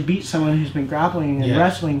can actually beat someone who's been grappling and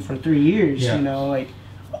wrestling for 3 years. You know, like.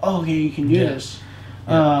 Oh, okay, you can do this.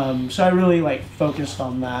 So I really like focused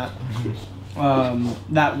on that.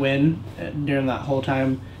 That win during that whole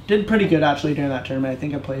time. Did pretty good actually during that tournament. I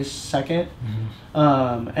think I placed second.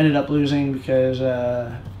 Ended up losing because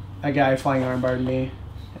a guy flying armbarred me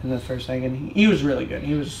in the first thing, and he was really good.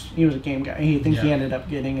 He was a game guy. He ended up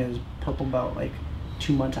getting his purple belt like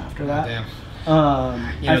 2 months after that. Damn.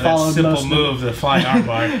 I followed that simple move, the flying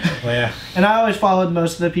armbar. And I always followed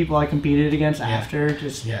most of the people I competed against after,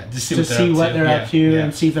 just to see what they're up to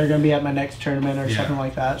and see if they're going to be at my next tournament or something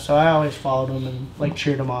like that. So I always followed them and like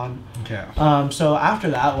cheered them on. Okay. So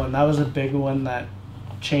after that one, that was a big one that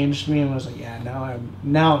changed me and was like, now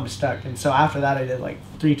I'm stuck. And so after that, I did like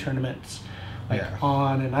 3 tournaments,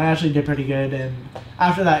 on, and I actually did pretty good. And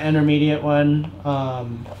after that intermediate one,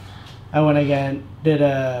 I went again, did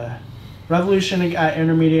a Revolution at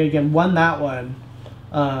intermediate again, won that one,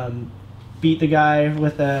 beat the guy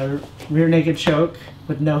with a rear naked choke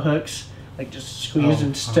with no hooks, like just squeezed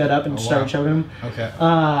and stood up and started choking him. Okay.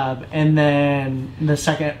 And then the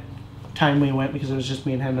second time we went, because it was just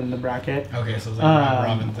me and him in the bracket. Okay, so it was like a round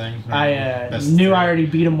robin thing. I knew I already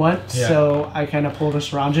beat him once, so I kind of pulled a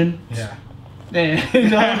Saranjan. Yeah. And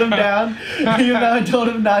held him down, even though I told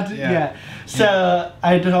him not to. So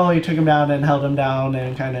I totally took him down and held him down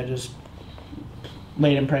and kind of just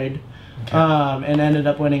laid and prayed, and ended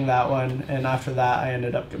up winning that one. And after that, I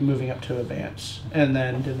ended up moving up to Advance, and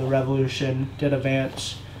then did the Revolution, did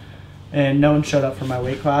Advance, and no one showed up for my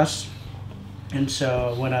weight class, and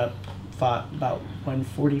so went up, fought about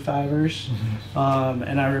 145ers,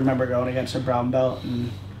 and I remember going against a brown belt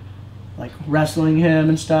and like wrestling him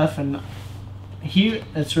and stuff, and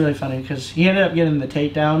it's really funny because he ended up getting the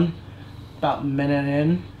takedown about a minute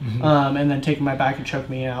in, and then taking my back and choke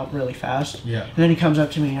me out really fast. Yeah. And then he comes up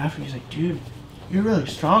to me after, he's like, "Dude, you're really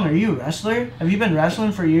strong. Are you a wrestler? Have you been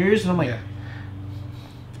wrestling for years?" And I'm like,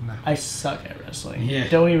 I suck at wrestling. Yeah.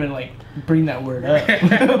 Don't even like bring that word up.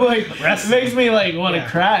 Like, it makes me like want to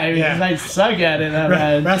cry because I suck at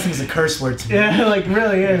it. Wrestling's a curse word to me. Yeah, like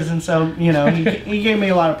really is. And so, you know, he gave me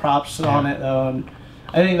a lot of props on it though, and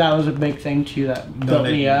I think that was a big thing too that built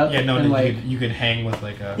me up. Yeah, like you could hang with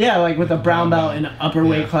like a with a brown belt in an upper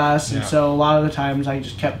weight class, and so a lot of the times I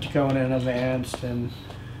just kept going in advanced. And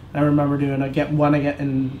I remember doing one again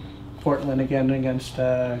in Portland again against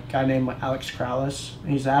a guy named Alex Kraulis.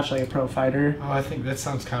 He's actually a pro fighter. Oh, I think that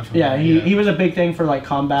sounds kind of familiar. Yeah, he was a big thing for like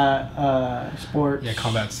combat sports. Yeah,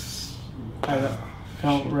 combat's. I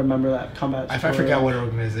don't remember that combat. I forgot what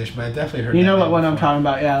organization, but I definitely heard. You know what one I'm talking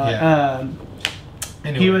about? Yeah.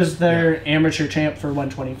 Anyway, he was their amateur champ for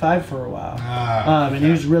 125 for a while, and he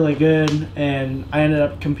was really good. And I ended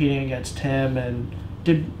up competing against him and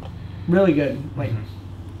did really good. Like,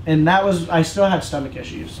 and that was I still had stomach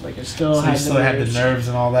issues. Like I still had the nerves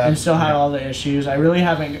and all that, and still had all the issues. I really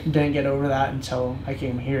didn't get over that until I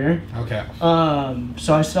came here. Okay.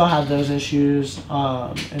 So I still have those issues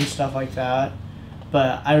and stuff like that,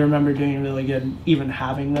 but I remember doing really good even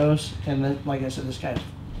having those. And then, like I said, this guy's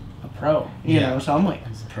a pro, you know, so I'm like,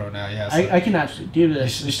 he's a pro now, so I can actually do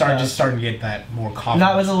this. You starting to get that more confidence. And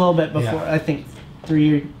that was a little bit before, I think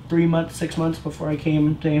 6 months before I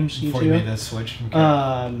came to AMC2. Before you made that switch? Okay.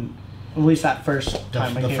 At least that first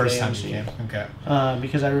time I came to AMC. The first time you came, okay.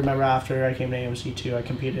 Because I remember after I came to AMC2, I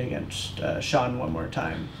competed against Sean one more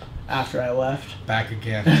time. After I left. Back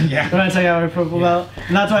again. Yeah. When I tell you I was purple belt.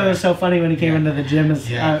 And that's why it was so funny when he came into the gym.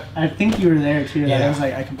 I think you were there too. I was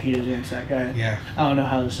like, I competed against that guy. Yeah. I don't know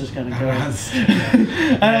how this is going to go.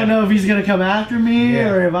 I don't know if he's going to come after me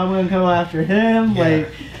or if I'm going to come after him. Yeah. Like,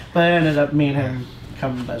 but it ended up me and him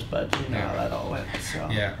becoming best buds. You know how that all went. So.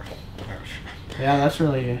 Yeah. Yeah, that's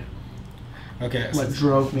really what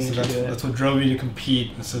drove me to do it. That's what drove you to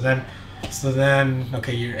compete. So then,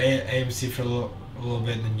 you're AMC for a little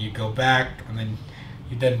bit, and then you go back, and then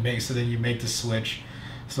you make the switch.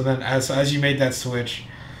 So then as you made that switch,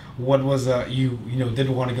 what was you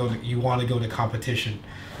didn't want to go to competition.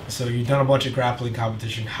 So you've done a bunch of grappling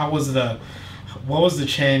competition. What was the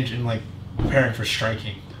change in like preparing for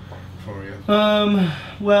striking for you?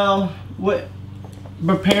 Well,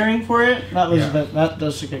 preparing for it,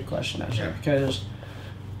 that's a good question actually, because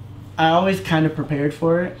I always kind of prepared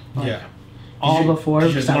for it. Like, before,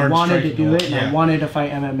 because I wanted to do it and I wanted to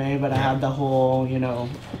fight MMA, but I had the whole,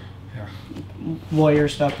 lawyer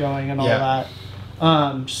stuff going and all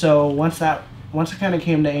that. So once I kind of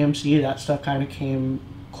came to AMC, that stuff kind of came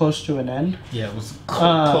close to an end. Yeah, it was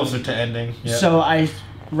closer to ending. Yeah. So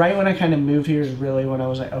right when I kind of moved here is really when I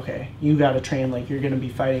was like, okay, you got to train like you're going to be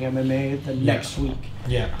fighting MMA the next week.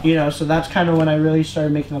 Yeah. So that's kind of when I really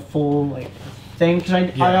started making a full like thing, because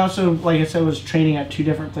I also, like I said, was training at 2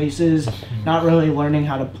 different places, not really learning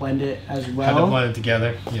how to blend it as well. How to blend it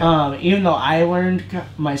together. Yeah. Even though I learned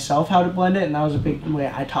myself how to blend it, and that was a big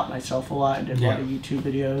way I taught myself a lot. I did a lot of YouTube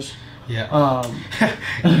videos. Yeah.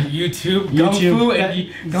 YouTube, Kung Fu and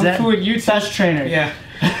YouTube. Best trainer. Yeah.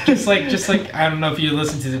 just like I don't know if you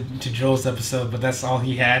listened to Joel's episode, but that's all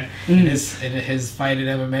he had in his fight in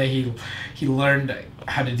MMA. He learned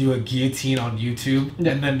how to do a guillotine on YouTube,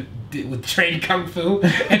 and then would train Kung Fu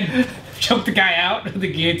and choke the guy out with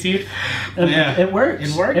the guillotine. It works.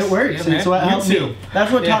 It works. Yeah, it's what helped me.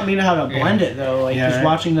 That's what taught me how to blend it, though. Like just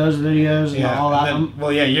watching those videos and all that.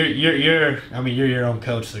 You're your own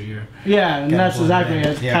coach, so you're. Yeah, and that's exactly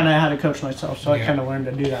kind of how to coach myself. So I kind of learned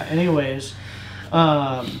to do that. Anyways,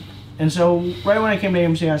 and so right when I came to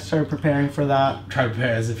AMC, I started preparing for that. Try to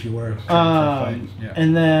prepare as if you were for a fight. Yeah.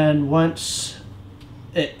 And then once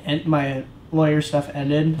my lawyer stuff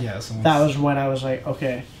ended, that was when I was like,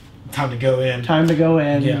 okay, time to go in.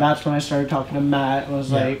 Yeah. And that's when I started talking to Matt. It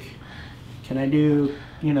was like, can I do,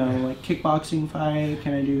 like kickboxing fight?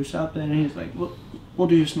 Can I do something? And he's like, we'll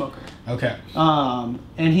do smoker. Okay. And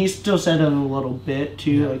he still said it a little bit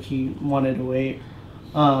too, like he wanted to wait.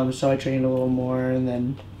 So I trained a little more, and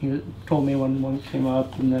then he told me when one came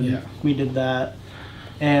up, and then we did that.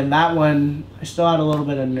 And that one, I still had a little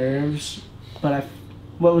bit of nerves, but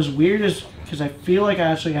what was weird is because I feel like I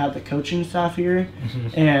actually had the coaching staff here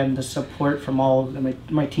and the support from all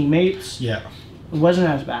of my teammates. Yeah. It wasn't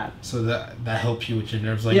as bad. So that helped you with your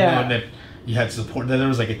nerves, like knowing that you had support, that there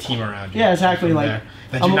was like a team around you. Yeah, exactly. Like there,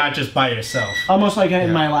 that you're not just by yourself. Almost like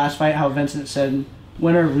in my last fight, how Vincent said,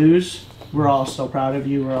 "Win or lose, we're all still proud of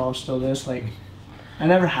you. We're all still this." Like, I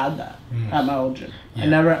never had that at my old gym. Yeah. I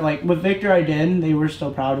never, like, with Victor I did, they were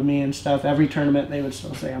still proud of me and stuff. Every tournament they would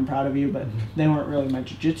still say, "I'm proud of you," but they weren't really my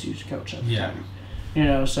jiu-jitsu coach at the time.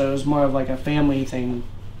 So it was more of like a family thing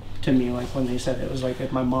to me, like when they said it was like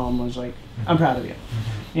if my mom was like, "I'm proud of you."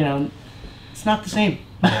 It's not the same.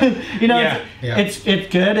 It's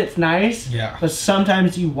good, it's nice, but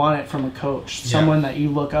sometimes you want it from a coach, someone that you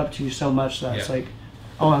look up to so much that's like,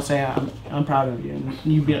 I want to say I'm proud of you, and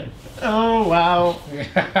you'd be like, oh wow,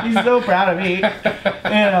 he's so proud of me.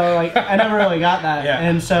 Like I never really got that.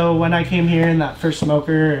 And so when I came here in that first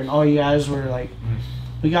smoker, and all you guys were like,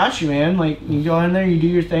 we got you, man. Like you go in there, you do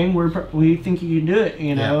your thing. We think you can do it,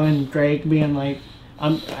 And Greg being like,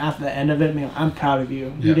 I'm at the end of it, man. I'm proud of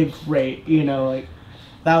you. You did great. Like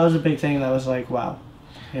that was a big thing. That was like, wow.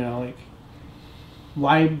 Like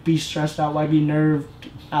why be stressed out? Why be nerved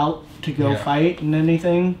out to go fight and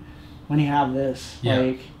anything when you have this?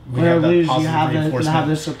 Like win or lose, you have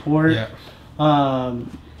the support. And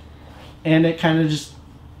it kind of just,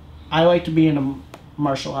 I like to be in a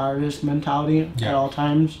martial artist mentality at all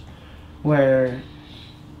times, where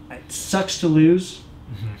it sucks to lose,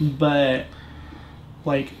 but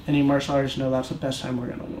like any martial artist know that's the best time we're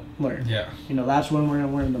gonna learn. That's when we're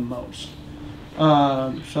gonna learn the most.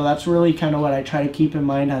 So that's really kind of what I try to keep in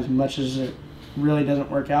mind, as much as it really doesn't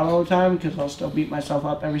work out all the time, because I'll still beat myself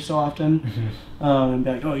up every so often, and be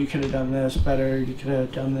like, oh, you could have done this better, you could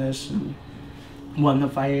have done this and won the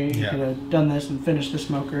fight, you could have done this and finished the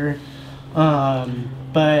smoker.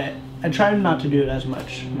 But I tried not to do it as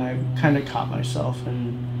much, and I kind of caught myself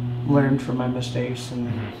and learned from my mistakes,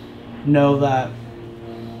 and know that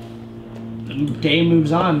the day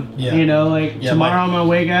moves on. Tomorrow I'm gonna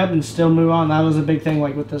wake up and still move on. That was a big thing,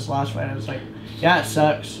 like with this last fight. I was like, it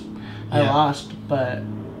sucks, I lost, but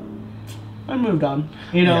I moved on.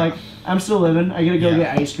 Like I'm still living. I gotta go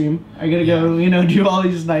get ice cream. I gotta go, do all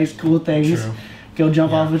these nice cool things. True. Go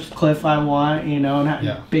jump off a cliff I want,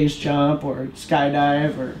 and base jump or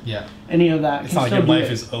skydive or any of that. It's not like your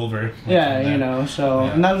life is over.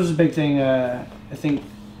 And that was a big thing. I think,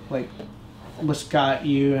 like with Scott,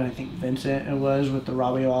 you, and I think Vincent, it was with the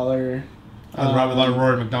Robbie Lawler.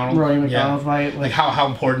 Rory McDonald fight. Like how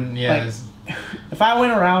important, if I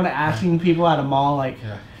went around asking people at a mall, like,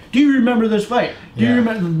 do you remember this fight? Do you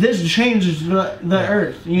remember this changes the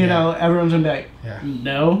earth? You know, everyone's gonna be like,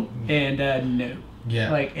 no, and no.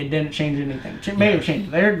 Yeah. Like, it didn't change anything. It may have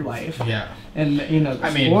changed their life. Yeah. And, you know,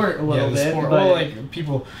 the sport a little bit. Sport, but well, like,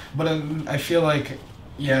 people... But I feel like,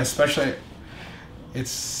 especially...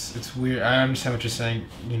 It's weird. I understand what you're saying,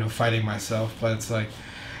 you know, fighting myself. But it's like,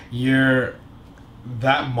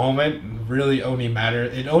 that moment really only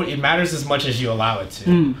matters... It matters as much as you allow it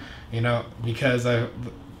to. You know? Because the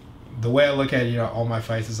way I look at, you know, all my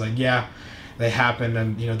fights is like, they happened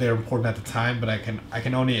and, you know, they're important at the time. But I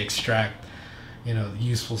can only extract... You know,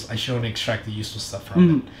 I should only extract the useful stuff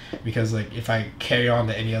from it, because like if I carry on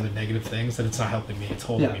to any other negative things, then it's not helping me. It's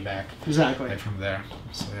holding me back. Exactly. Like from there.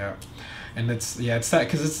 So and it's that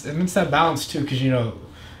because it's that balance too. Because you know,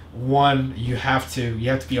 one you have to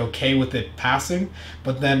be okay with it passing,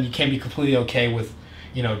 but then you can't be completely okay with,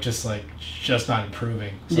 you know, just not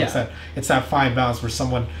improving. So it's that fine balance where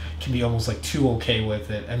someone can be almost like too okay with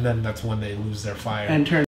it, and then that's when they lose their fire. And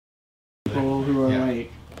turn people who are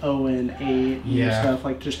like 0-8 and stuff,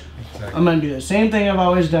 like just I'm gonna do the same thing I've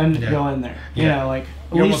always done, go in there, you know, like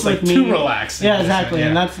at You're least almost like too relaxed. Exactly.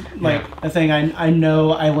 And that's like a thing I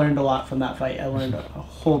know I learned a lot from that fight. I learned a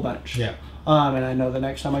whole bunch, and I know the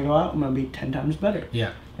next time I go out I'm gonna be 10 times better,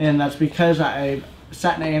 and that's because I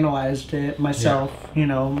sat and analyzed it myself. You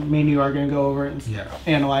know, me and you are gonna go over it and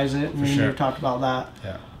analyze it, and we've talked about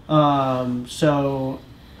that. So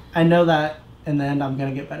I know that in the end I'm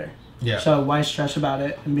gonna get better. So why stress about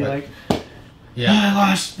it and be like, I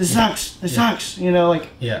lost. This sucks. This sucks. You know,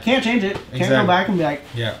 like, can't change it. Can't go back and be like,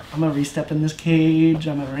 I'm going to re-step in this cage.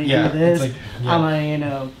 I'm going to redo this. Like, I'm going to, you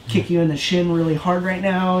know, kick you in the shin really hard right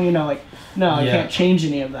now. You know, like, no, I can't change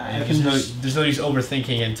any of that. There's no use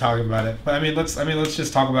overthinking and talking about it. But I mean, let's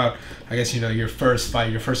just talk about, I guess, you know, your first fight,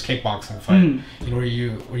 your first kickboxing fight, you know, where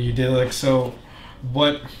you did like, so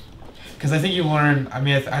what? Because I think you learned. I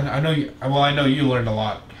mean, I know you. Well, I know you learned a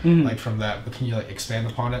lot. Like from that, but can you like expand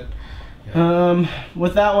upon it?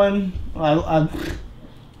 With that one,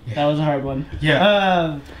 that was a hard one.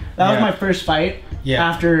 That was my first fight.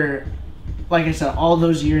 After, like I said, all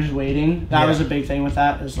those years waiting. That was a big thing with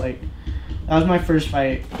that. Is like, that was my first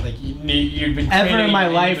fight. Like you'd been ever in my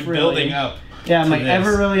life, really building up. Yeah, I'm like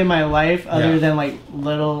ever really in my life, other than like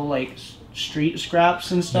little like street scraps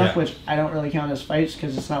and stuff, which I don't really count as fights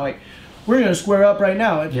because it's not like, we're going to square up right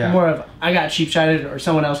now. It's more of, I got cheap shotted or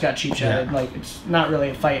someone else got cheap shotted. Like, it's not really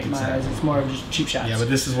a fight in my eyes. It's more of just cheap shots. Yeah, but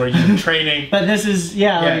this is where you've been training. But this is,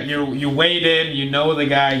 like, you weighed in, you know the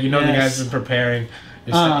guy, you know the guy's been preparing.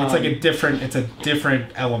 It's like a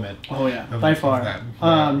different element. Oh, yeah, by far.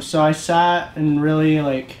 So I sat and really,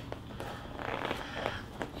 like,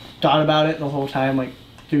 thought about it the whole time, like,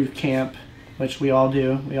 through camp, which we all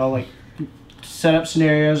do. We all, like, set up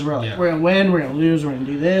scenarios where like, we're gonna win, we're gonna lose, we're gonna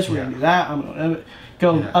do this, we're gonna do that. I'm gonna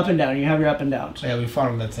go up and down. You have your up and downs. Yeah, we fought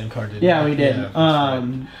on that same card, didn't we? We did.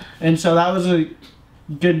 And so that was a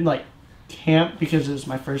good like camp because it was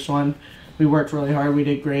my first one. We worked really hard. We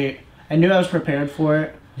did great. I knew I was prepared for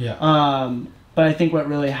it. But I think what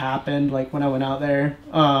really happened, like when I went out there,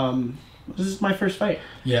 this is my first fight.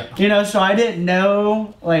 You know, so I didn't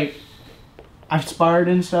know like. I've sparred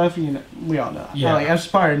and stuff, you know, we all know. Like, I've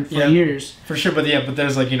sparred for years. For sure, but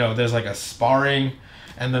there's like, you know, there's like a sparring,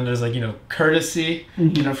 and then there's like, you know, courtesy,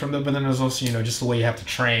 you know, but then there's also, you know, just the way you have to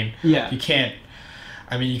train. You can't,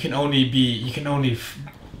 I mean, you can only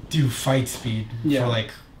do fight speed for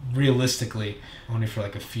like, realistically, only for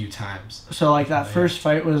like a few times. So like that first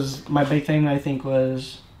fight was, my big thing I think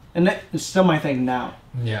was, and it's still my thing now.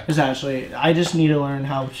 Is actually, I just need to learn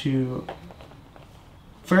how to,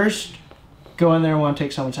 first, go in there and want to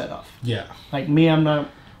take someone's head off. Like me, I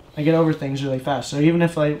get over things really fast. So even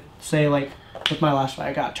if like, say like, with my last fight,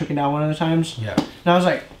 I got taken down one of the times. And I was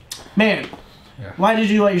like, man, why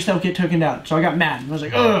did you let yourself get taken down? So I got mad. I was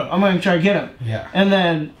like, ugh, I'm going to try to get him. And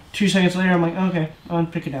then 2 seconds later, I'm like, okay, I'm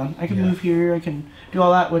pick it down. I can move here. I can do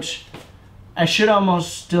all that, which I should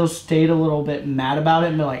almost still stayed a little bit mad about it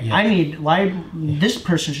and be like, this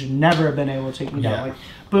person should never have been able to take me down. Like,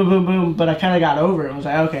 boom, boom, boom. But I kind of got over it. I was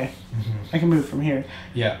like, okay, I can move from here.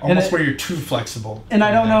 Almost where you're too flexible. And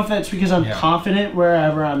I don't know if that's because I'm confident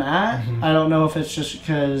wherever I'm at. I don't know if it's just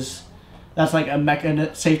because that's like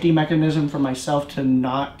a safety mechanism for myself to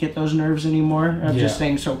not get those nerves anymore. Of just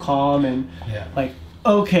staying so calm and like,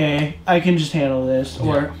 okay, I can just handle this.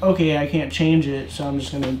 Or, okay, I can't change it, so I'm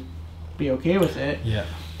just going to be okay with it.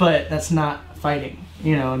 But that's not fighting,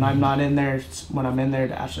 you know, and I'm not in there when I'm in there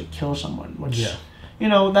to actually kill someone, which, you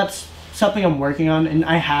know, that's something I'm working on, and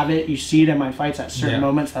I have it. You see it in my fights at certain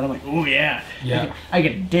moments that I'm like, oh I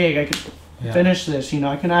can dig, I can finish this, you know,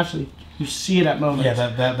 I can actually You see it at moments. Yeah,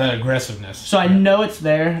 that aggressiveness. So I know it's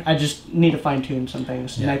there. I just need to fine tune some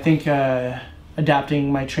things, and I think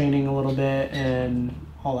adapting my training a little bit and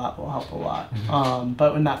all that will help a lot.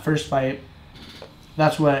 But in that first fight,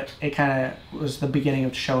 that's what it kind of was the beginning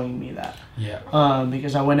of showing me that. Yeah.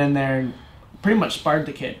 Because I went in there and pretty much sparred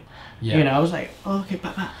the kid. Yeah. You know, I was like, oh, okay,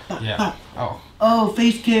 pop, pop, pop, yeah. pop. Oh,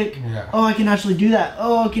 face kick. Yeah. Oh, I can actually do that.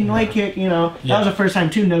 Oh, I can leg kick. You know, that was the first time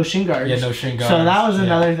too. No shin guards. Yeah, no shin guards. So that was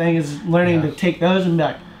another thing, is learning to take those and be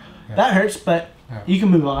like, that hurts, but you can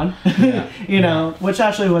move on. You know, which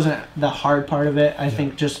actually wasn't the hard part of it. I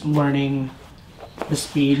think just learning the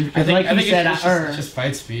speed. I think it's just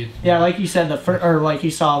fight speed. Yeah, like you said, like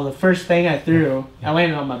you saw the first thing I threw, I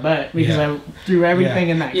landed on my butt because I threw everything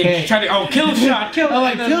in that kick. Trying to kill shot, kill. I'm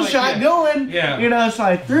like kill shot going. Yeah. You know, so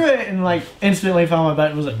I threw it and like instantly fell on my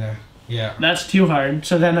butt and was like, yeah, that's too hard.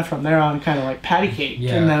 So then from there on, kind of like patty cake,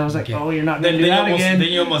 and then I was like, oh, you're not gonna do that again. Then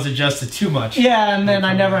you almost adjusted too much. Yeah, and then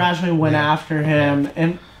I never actually went after him,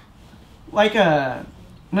 and like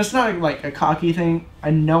it's not like a cocky thing. I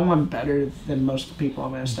know I'm better than most of the people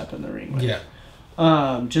I'm gonna step in the ring with.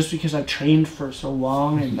 Yeah. Just because I've trained for so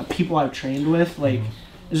long, and the people I've trained with, like,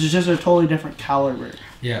 this is just a totally different caliber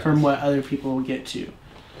from what other people will get to.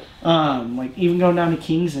 Like even going down to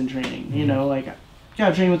Kings and training, you know, like I got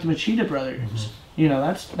to train with the Machida brothers. You know,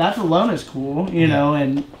 that's alone is cool. You know,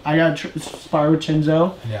 and I got to spar with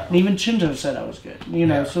Chinzo. Yeah. And even Chinzo said I was good. You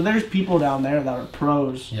know, so there's people down there that are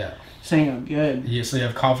pros. Yeah. Saying I'm good. Yeah, so you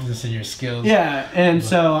have confidence in your skills. Yeah, and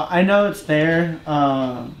so I know it's there.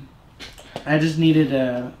 I just needed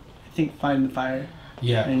to, I think, find the fire.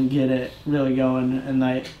 Yeah. And get it really going. And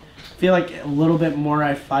I feel like a little bit more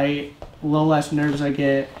I fight, a little less nerves I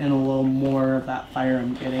get, and a little more of that fire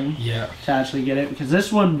I'm getting. Yeah. To actually get it, because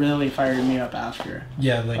this one really fired me up after.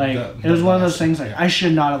 Yeah, like it was one of those things like I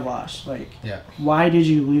should not have lost. Like, why did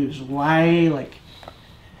you lose? Why like?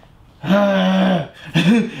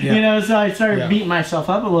 You know, so I started beating myself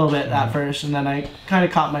up a little bit at first, and then I kind of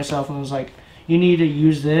caught myself and was like, you need to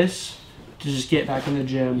use this to just get back in the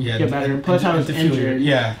gym, get better. And plus I was injured.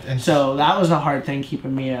 And so that was a hard thing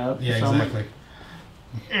keeping me up. Yeah, so exactly.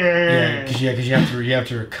 Because you have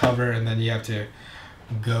to recover, and then you have to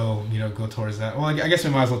go towards that. Well, I guess we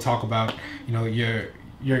might as well talk about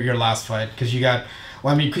your last fight, because you got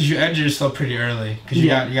because you injured yourself pretty early, because you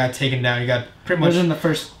got taken down. You got pretty much. It was in the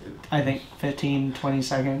first, I think, 15, 20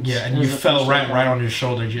 seconds. Yeah, and you fell right on your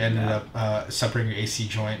shoulder. You ended up separating your AC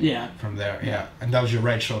joint. From there. Yeah, and that was your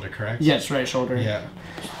right shoulder, correct? Yes, right shoulder. Yeah.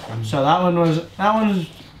 So that one was.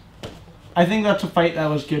 I think that's a fight that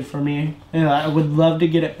was good for me. And I would love to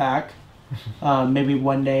get it back. Maybe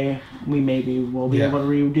one day we will be able to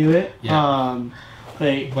redo it. Yeah.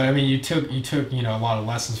 But I mean, you took a lot of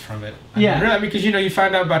lessons from it. I mean, really, because you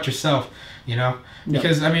find out about yourself,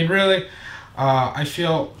 because I mean, really, I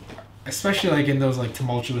feel, especially like in those like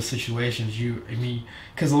tumultuous situations,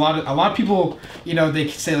 because a lot of people, they can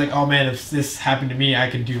say like, oh man, if this happened to me, I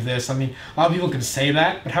can do this. I mean, a lot of people can say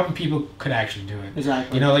that, but how many people could actually do it?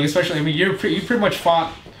 Exactly. Like especially, I mean, you pretty much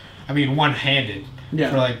fought, I mean, one-handed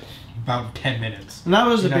for like about 10 minutes. And that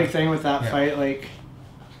was the big thing with that fight, like.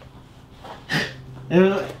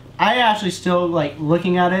 I actually still, like,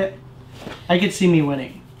 looking at it, I could see me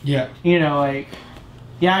winning. Yeah. I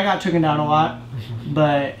got taken down a lot,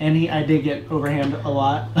 but I did get overhand a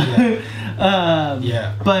lot.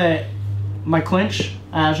 Yeah. But my clinch,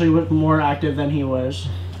 I actually was more active than he was.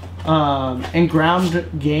 And ground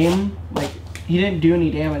game, like, he didn't do any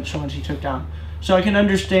damage once he took down. So I can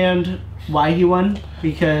understand why he won,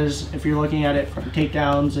 because if you're looking at it from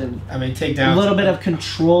takedowns and a little bit of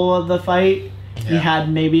control of the fight, he had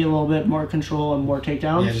maybe a little bit more control and more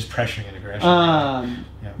takedowns. Yeah, just pressuring and aggression.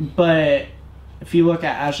 But if you look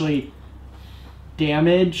at actually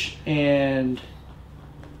damage and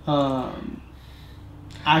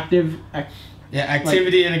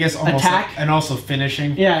activity, and I guess almost attack, and also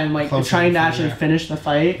finishing. Yeah, and like trying to actually finish the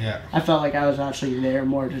fight. Yeah. I felt like I was actually there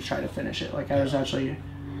more to try to finish it. Like I was actually,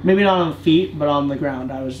 maybe not on the feet, but on the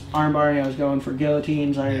ground. I was armbarring. I was going for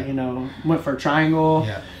guillotines. I went for a triangle.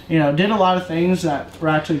 Yeah. Did a lot of things that were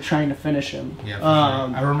actually trying to finish him. Yeah. For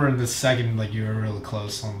sure. I remember in the second, like you were really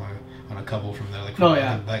close on a couple from there. Like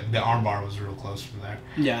the armbar was real close from there.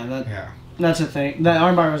 Yeah. That's the thing. The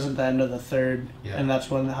armbar was at the end of the third, and that's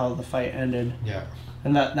when how the fight ended. Yeah.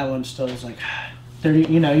 And that one still is like 30.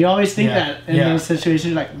 You always think that in those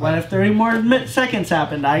situations, like, what if 30 more seconds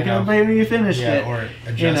happened? I could have maybe finished it. Yeah, or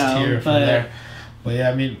adjust here from there. But yeah,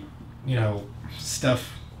 I mean,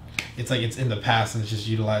 stuff. it's in the past and it's just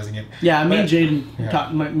utilizing it. Yeah, me and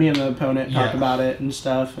Jaden, me and the opponent talked about it and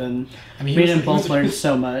stuff, and I mean, we both learned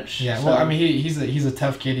so much. Yeah, so. Well, I mean, he's a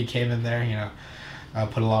tough kid. He came in there, you know,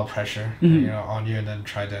 put a lot of pressure, you know, on you, and then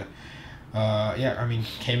tried to, I mean,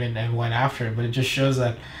 came in and went after it. But it just shows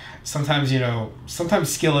that sometimes, you know,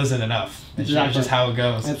 skill isn't enough. It's just how it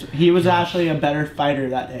goes. He was actually a better fighter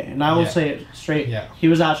that day, and I will say it straight. Yeah. He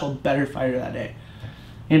was actually a better fighter that day.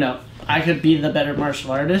 You know, I could be the better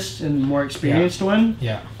martial artist and more experienced one.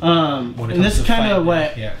 Yeah. And this is kind of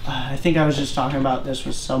what I think I was just talking about this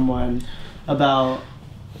with someone about.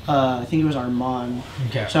 I think it was Armand.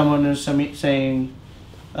 Okay. Someone was saying,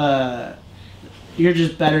 "You're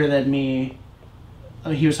just better than me."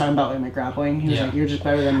 He was talking about like my grappling. He was like, "You're just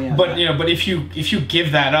better than me." But you know, but if you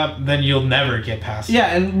give that up, then you'll never get past it.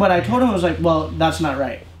 Yeah, and what I told him was like, "Well, that's not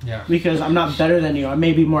right." Yeah. Because I'm not better than you. I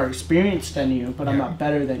may be more experienced than you, but I'm not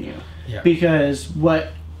better than you. Yeah. Because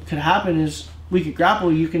what could happen is we could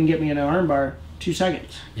grapple. You can get me in an armbar 2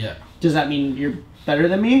 seconds. Yeah. Does that mean you're better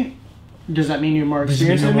than me? Does that mean you're more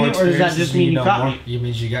experienced than me, or does that just mean you got me? You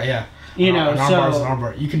means you got You know, an armbar is an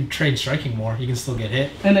armbar. You can train striking more. You can still get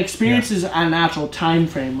hit. And experience is an actual time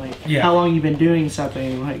frame, like how long you've been doing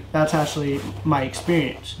something. Like that's actually my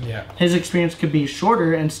experience. Yeah. His experience could be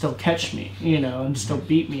shorter and still catch me, you know, and still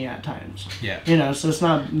beat me at times. Yeah. You know, so it's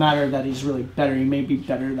not a matter that he's really better. He may be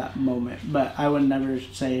better that moment, but I would never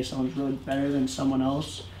say someone's really better than someone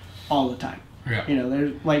else all the time. Yeah. You know,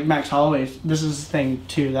 there's like Max Holloway. This is the thing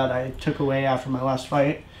too that I took away after my last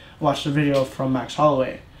fight. I watched a video from Max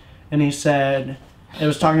Holloway. And he said, it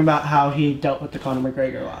was talking about how he dealt with the Conor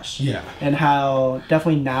McGregor loss. Yeah. And how,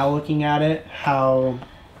 definitely now looking at it, how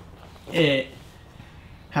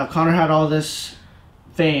Conor had all this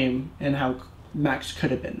fame and how Max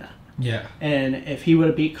could have been that. Yeah. And if he would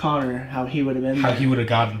have beat Conor, how he would have been how he would have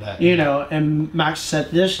gotten that. You know, and Max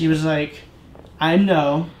said this, he was like, I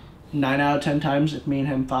know 9 out of 10 times if me and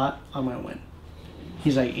him fought, I'm going to win.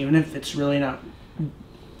 He's like, even if it's really not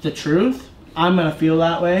the truth, I'm going to feel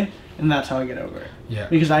that way. And that's how I get over it. Yeah.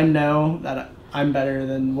 Because I know that I'm better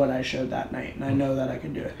than what I showed that night. And I know that I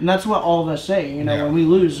can do it. And that's what all of us say. You know, when we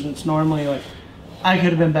lose, it's normally like, I could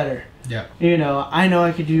have been better. Yeah. You know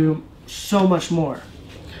I could do so much more.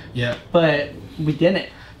 Yeah. But we didn't.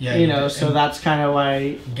 Yeah. You know, so that's kind of why...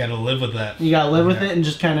 You got to live with that. You got to live with it and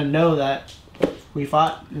just kind of know that we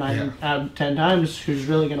fought 9 out of 10 times, who's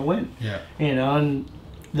really going to win. Yeah. You know, and...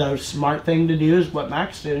 The smart thing to do is what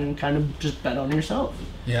Max did and kind of just bet on yourself.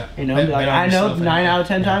 Yeah. You know, like, I know 9 out of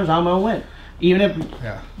 10 times I'm going to win. Even if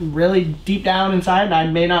really deep down inside I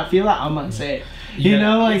may not feel that, I'm going to say it. You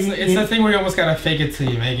know, like... It's the thing where you almost got to fake it till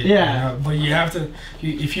you make it. Yeah. You know? But you have to...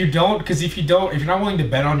 If you're not willing to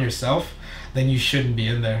bet on yourself, then you shouldn't be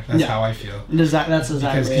in there. That's how I feel. That's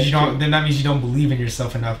exactly because then that means you don't believe in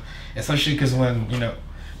yourself enough. Especially because when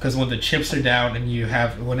the chips are down and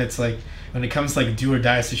when it comes to like do or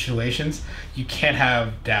die situations, you can't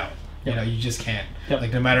have doubt. You know, you just can't. Yep.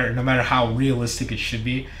 Like no matter how realistic it should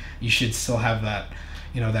be, you should still have that,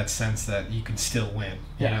 you know, that sense that you can still win.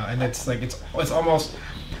 You know, and it's like it's almost,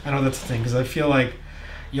 I know that's the thing, because I feel like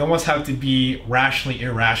you almost have to be rationally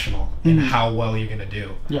irrational in how well you're gonna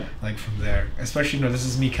do. Yeah. Like from there, especially this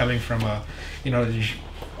is me coming from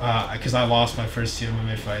because I lost my first 2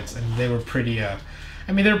 MMA fights and they were pretty.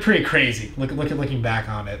 They were pretty crazy. Looking back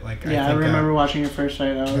on it, like I remember watching your first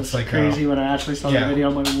fight. That was like crazy when I actually saw the video.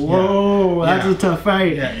 I'm like, whoa, that's a tough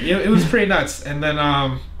fight. Yeah, it was pretty nuts. And then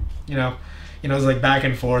it was like back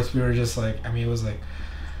and forth. We were just like, it was like,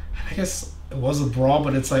 I guess it was a brawl,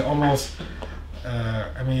 but it's like almost.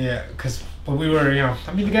 But we were, the guy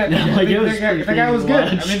was good.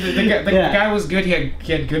 The guy was good. He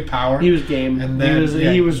had good power. He was game. And then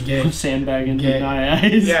he was game. Sandbagging in my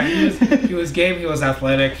eyes. Yeah, he was game. He was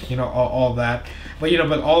athletic. All that. But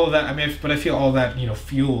but all of that. But I feel all that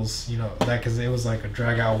fuels that, because it was like a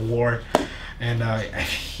drag out war. And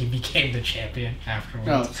he became the champion afterwards.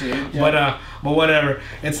 Oh, see, yeah. But whatever.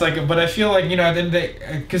 It's like, but I feel like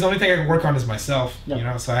because the only thing I can work on is myself.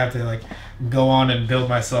 Yep. So I have to like go on and build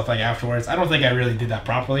myself like afterwards. I don't think I really did that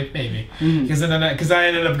properly, maybe, because I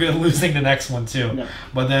ended up losing the next one too. Yep.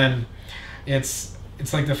 But then it's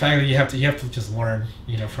like the fact that you have to just learn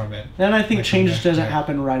from it. Then I think change doesn't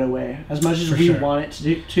happen right away as much as we want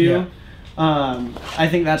it to. Yeah. I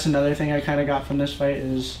think that's another thing I kind of got from this fight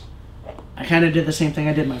is. I kind of did the same thing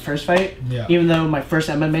I did my first fight. Yeah. Even though my first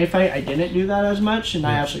MMA fight, I didn't do that as much, and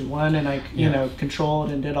I actually won, and I, controlled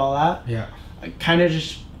and did all that. Yeah. I kind of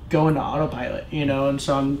just go into autopilot, and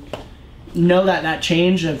so know that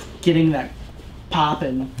change of getting that pop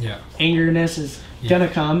and angerness is gonna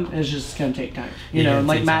come. It's just gonna take time, you know. And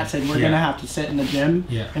like Matt said, we're gonna have to sit in the gym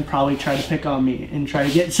and probably try to pick on me and try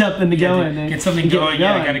to get something to going. Get something going.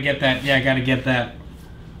 Yeah, I gotta get that. Yeah, I gotta get that.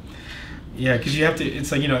 Yeah, because you have to.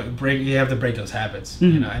 It's like, you know, you have to break those habits.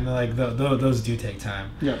 You know, and like those do take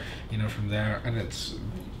time. Yeah. You know, from there, and it's,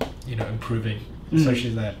 you know, improving,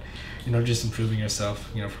 especially that, you know, just improving yourself.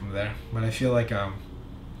 You know, from there. But I feel like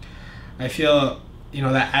you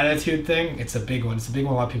know, that attitude thing, it's a big one. It's a big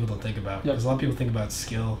one a lot of people don't think about. Because a lot of people think about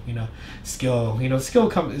skill, you know. Skill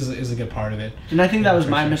is a good part of it. And I think that was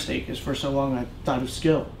my mistake, is for so long I thought of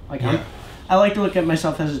skill. Like, I like to look at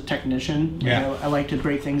myself as a technician. Yeah. I like to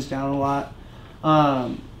break things down a lot.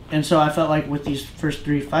 And so I felt like with these first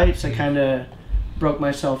 3 fights, I kind of broke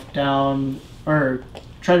myself down, or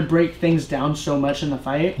tried to break things down so much in the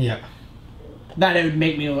fight. Yeah. That it would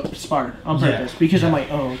make me look smarter on purpose, because I'm like,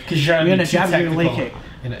 oh, you're gonna jab, you're gonna leg kick.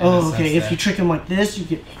 Okay, if you trick him like this,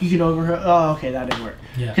 you can overhook. Oh, okay, that didn't work.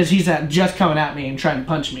 Because he's just coming at me and trying to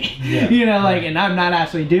punch me. You know, like, and I'm not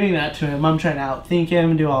actually doing that to him. I'm trying to outthink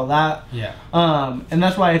him and do all that. And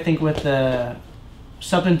that's why I think with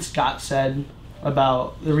something Scott said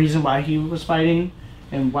about the reason why he was fighting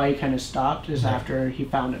and why he kind of stopped is after he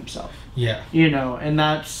found himself. You know, and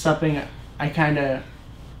that's something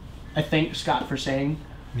I thank Scott for saying,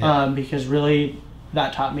 because really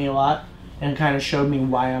that taught me a lot and kind of showed me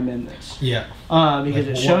why I'm in this. Because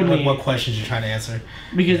it showed me what questions you're trying to answer.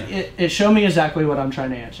 Because it showed me exactly what I'm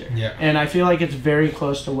trying to answer. And I feel like it's very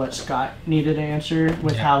close to what Scott needed to answer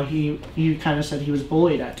with how he kind of said he was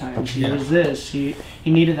bullied at times. He was this. He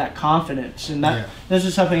needed that confidence. And this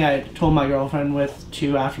is something I told my girlfriend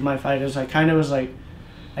too after my fight, is I kind of was like,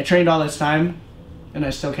 I trained all this time and I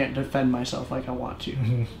still can't defend myself like I want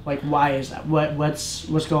to. Like, why is that? What's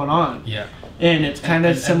going on? And it's kind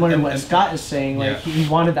of similar to what Scott is saying. Like, he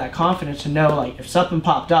wanted that confidence to know, like, if something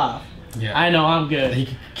popped off, I know I'm good. He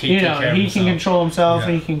can control himself.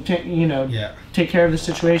 He can take care of the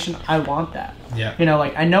situation. I want that. You know,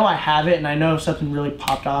 like, I know I have it, and I know if something really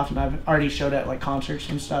popped off, and I've already showed it at, like, concerts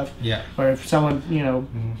and stuff. Or if someone, you know,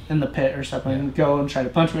 in the pit or something, go and try to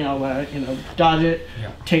punch me, I'll, dodge it,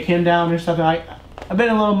 take him down or something. I've been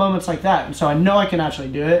in little moments like that, and so I know I can actually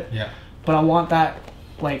do it. But I want that,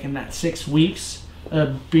 like, in that 6 weeks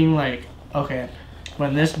of being like, okay,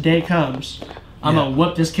 when this day comes, I'm gonna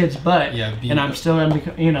whoop this kid's butt, and I'm still gonna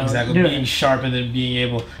be, being sharp, and then being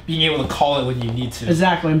able to call it when you need to.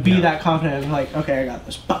 Exactly, and be that confident, and like, okay, I got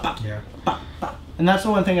this. Pop, pop, pop, pop. And that's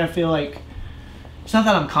the one thing I feel like. It's not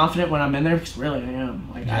that I'm confident when I'm in there, because really I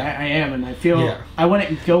am. Like, I am, and I feel I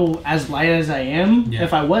wouldn't go as light as I am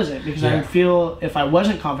if I wasn't, because I would feel if I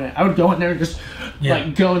wasn't confident, I would go in there and just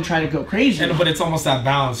like go and try to go crazy. But it's almost that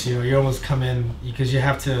balance, you know. You almost come in because you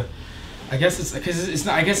have to. I guess it's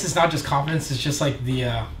not. I guess it's not just confidence. It's just like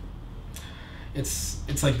the.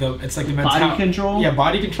 It's like the mentality. Body control.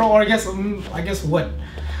 Body control. Or I guess what.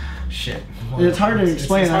 Shit. It's hard to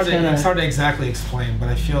explain. It's hard to exactly explain, but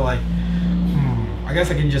I feel like. I guess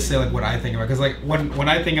I can just say like what I think about, because like when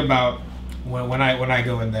I think about when I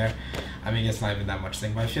go in there, I mean, it's not even that much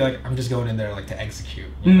thing, but I feel like I'm just going in there like to execute,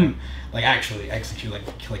 you know? Like actually execute,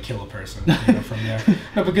 like kill a person, you know, from there.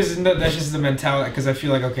 No, because that's just the mentality. Because I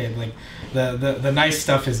feel like, okay, like the nice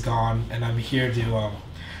stuff is gone, and I'm here to,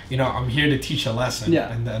 I'm here to teach a lesson,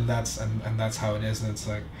 and that's how it is, and it's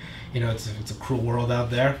like, you know, it's a cruel world out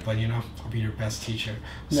there, but you know, I'll be your best teacher.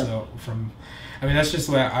 So that's just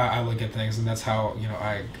the way I look at things, and that's how, you know,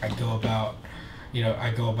 I go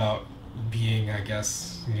about being, I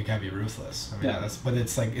guess, you gotta be ruthless. I mean, but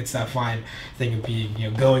it's like, it's that fine thing of being, you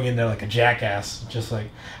know, going in there like a jackass, just like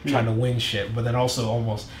trying to win shit, but then also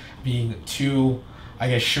almost being too, I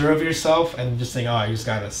guess, sure of yourself, and just saying, oh, I just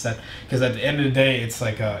gotta set, because at the end of the day, it's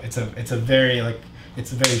like it's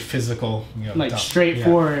a very physical, you know, like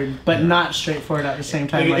straightforward, but not straightforward at the same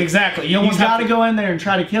time. Like, exactly. You got to go in there and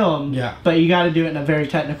try to kill him. But you got to do it in a very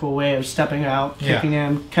technical way of stepping out, kicking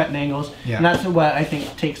him, cutting angles. And that's what I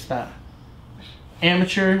think takes that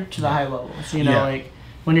amateur to the high levels. You know, like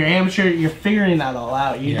when you're amateur, you're figuring that all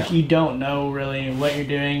out. You don't know really what you're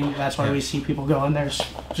doing. That's why we see people go in there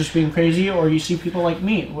just being crazy, or you see people like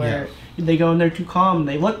me where. They go in there too calm.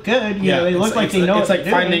 They look good. You know, they look like they know what they're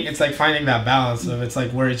doing. It's like finding that balance of, it's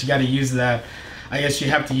like where you got to use that. I guess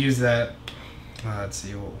you have to use that. Let's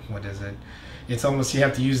see, what is it? It's almost, you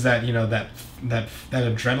have to use that, you know, that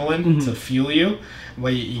adrenaline to fuel you.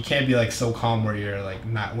 But you can't be like so calm where you're like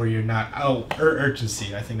not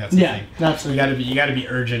urgency. I think that's the thing. That's you got to be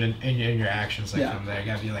urgent in your actions, like from there. You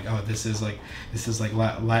got to be like, oh, this is like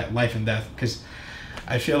life and death, because.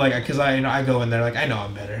 I feel like, because I go in there like, I know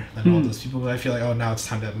I'm better than all those people, but I feel like, oh, now it's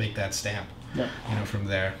time to make that stamp. Yeah. You know, from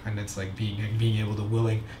there, and it's like being able to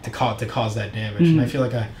willing to cause that damage. And I feel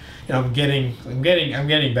like I'm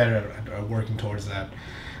getting better at working towards that.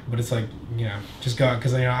 But it's like, you know, just go,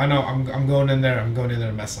 because I know I'm going in there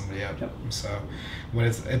to mess somebody up. Yep. So, but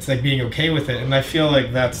it's like being okay with it, and I feel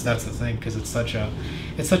like that's the thing, because it's such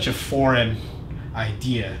a foreign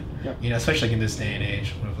idea. Yep. You know, especially like in this day and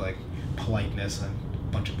age with like politeness and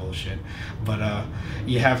a bunch of bullshit. But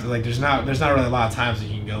you have to, like, there's not really a lot of times that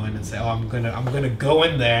you can go in and say, oh, I'm gonna go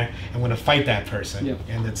in there, I'm gonna fight that person. Yep.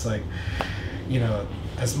 And it's like, you know,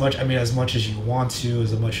 as much as you want to,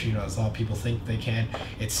 as much, you know, as a lot of people think they can,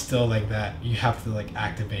 it's still like that. You have to like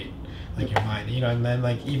activate like your mind, you know, and then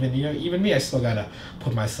like even me, I still gotta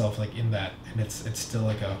put myself like in that, and it's still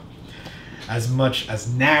like as much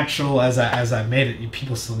as natural as I made it,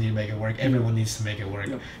 people still need to make it work. Everyone needs to make it work.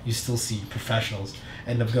 Yep. You still see professionals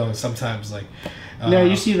end up going sometimes like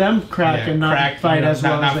you see them crack and not fight, you know, as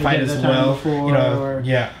well, not fight as well before, you know, or,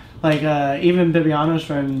 yeah. Like even Bibiano's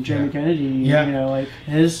friend Jeremy Kennedy, you know, like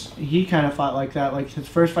he kind of fought like that. Like his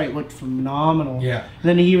first fight looked phenomenal. Yeah. And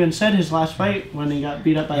then he even said his last fight when he got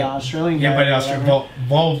beat up by the Australian guy. Yeah, by the Australian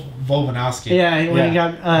Volkanovski. Yeah, when he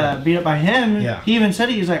got beat up by him, he even said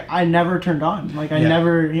he's like, I never turned on. Like I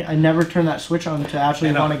never turned that switch on to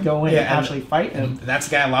actually want to go in and actually fight him. That's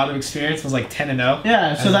got a lot of experience. Was like 10-0.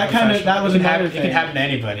 Yeah, so that was another thing. It can happen to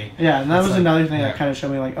anybody. Yeah, and that was another thing that kind of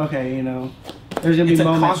showed me like, okay, you know, there's going to be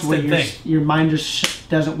moments where your mind just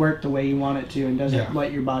doesn't work the way you want it to, and doesn't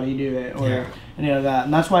let your body do it, or any of that.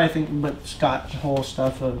 And that's why I think with Scott's whole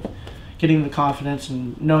stuff of getting the confidence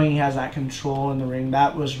and knowing he has that control in the ring,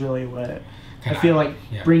 that was really what I feel like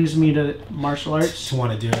brings me to martial arts. To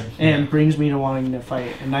want to do it. And brings me to wanting to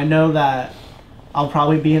fight. And I know that I'll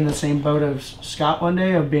probably be in the same boat of Scott one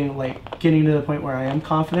day, of being like, getting to the point where I am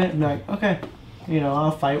confident and be like, okay, you know,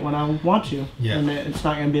 I'll fight when I want to. Yeah. And it's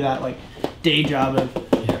not going to be that like day job of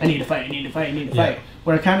I need to fight.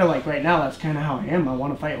 Where kind of like right now, that's kind of how I am. I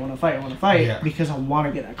want to fight because I want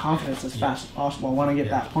to get that confidence as fast as possible. I want to get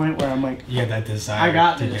that point where I'm like, that desire. I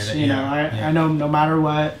got this. You know, I know no matter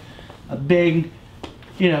what, a big,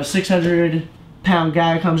 you know, 600-pound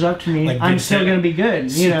guy comes up to me, like I'm still going to be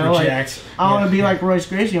good. You know, like, I want to be like Royce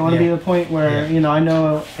Gracie. I want to be at the point where, you know, I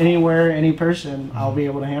know anywhere, any person, I'll be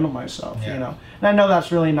able to handle myself, you know. And I know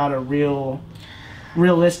that's really not a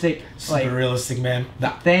realistic, like, realistic, man.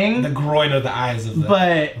 Thing. The groin of the eyes of the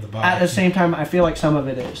body. At the same time, I feel like some of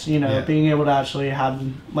it is, you know, being able to actually have,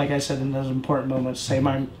 like I said, in those important moments, say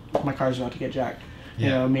my car's about to get jacked. You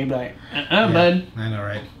know, me be like, bud. I know,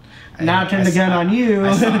 right? Now turn the gun on you.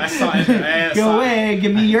 I saw Go away,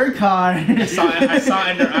 give me your car. I saw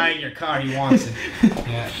Ender eyeing your car. He wants it.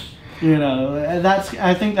 Yeah. You know,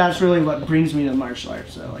 I think that's really what brings me to martial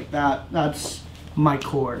arts. So like that's my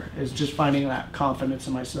core, is just finding that confidence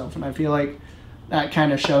in myself, and I feel like that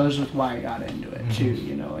kind of shows with why I got into it too.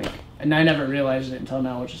 You know, like, and I never realized it until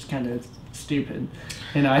now, which is kind of stupid.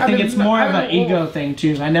 You know, I think it's more of an ego thing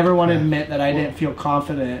too. I never want to admit that I didn't feel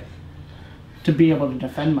confident to be able to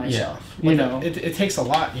defend myself. You know, it takes a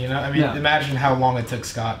lot. You know, I mean, imagine how long it took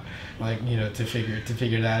Scott, like, you know, to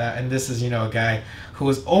figure that out. And this is, you know, a guy who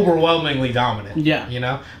was overwhelmingly dominant. Yeah. You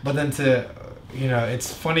know, but then you know,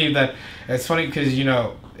 it's funny because, you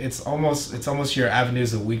know, it's almost your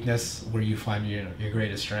avenues of weakness where you find your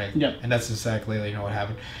greatest strength. Yeah. And that's exactly, you know, what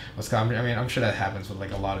happened with Scott. I mean, I'm sure that happens with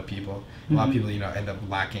like a lot of people. A lot of people, you know, end up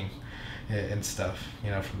lacking in stuff,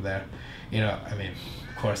 you know, from there. You know, I mean,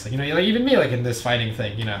 of course, like, you know, like even me, like in this fighting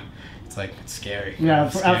thing, you know, it's like, it's scary. Yeah,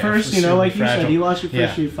 at first, you know, like you said, you lost your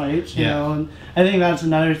first few fights, you know, and I think that's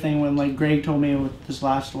another thing when, like, Greg told me with this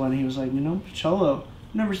last one, he was like, you know, Cholo,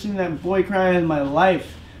 I've never seen that boy cry in my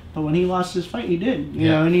life, but when he lost his fight, he did, you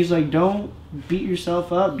know, and he's like, don't beat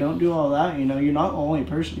yourself up, don't do all that, you know, you're not the only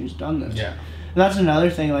person who's done this. Yeah. And that's another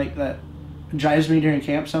thing, like, that drives me during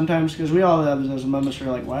camp sometimes, because we all have those moments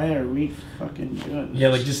where like, why are we fucking doing this? Yeah,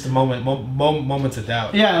 like just the moments of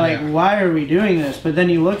doubt. Yeah, like, why are we doing this? But then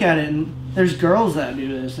you look at it and there's girls that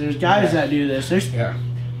do this, there's guys that do this, there's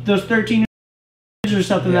those 13 or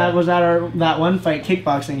something that was at that one fight,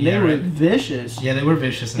 kickboxing, they were vicious. Yeah, they were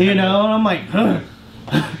vicious. You know, and I'm like, huh.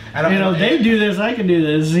 You know, they do this, I can do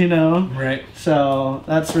this, you know? Right. So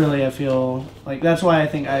that's really, I feel, like, that's why I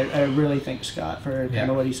think, I really thank Scott for kind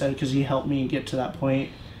of what he said, because he helped me get to that point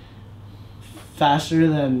faster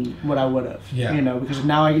than what I would have. Yeah. You know, because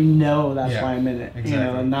now I know that's why I'm in it. Exactly. You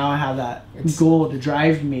know, and now I have that goal to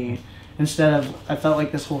drive me, instead of, I felt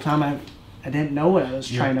like this whole time I didn't know what I was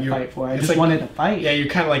trying to fight for. I just wanted to fight. Yeah, you're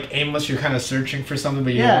kind of like aimless. You're kind of searching for something,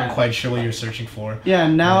 but you weren't quite sure what you're searching for. Yeah,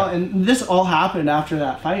 and now, and this all happened after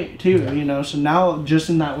that fight too, you know. So now, just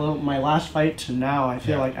in that my last fight to now, I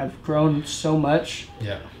feel like I've grown so much.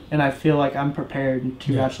 Yeah. And I feel like I'm prepared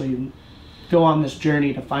to actually go on this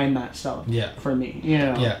journey to find that stuff for me, you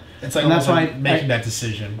know. Yeah, it's like, and that's why making that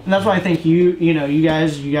decision. And that's why I think you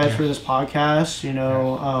guys for this podcast, you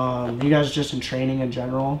know, you guys just in training in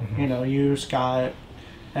general, you know, you, Scott,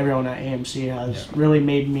 everyone at AMC has really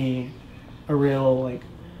made me a real like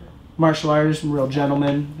martial artist, a real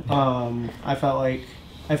gentleman. I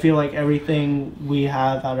feel like everything we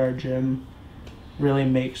have at our gym really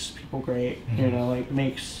makes people great, you know, like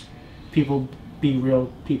makes people be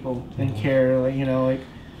real people and care, like, you know, like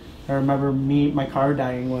I remember my car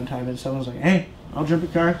dying one time and someone was like, hey, I'll jump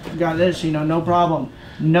your car, you got this, you know, no problem,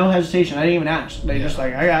 no hesitation. I didn't even ask, they just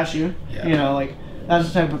like, I got you, you know, like that's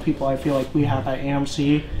the type of people I feel like we have at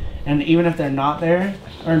AMC. And even if they're not there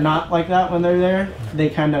or not like that when they're there, they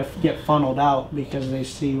kind of get funneled out because they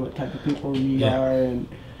see what type of people we are, and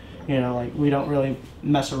you know, like we don't really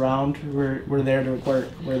mess around. We're there to work.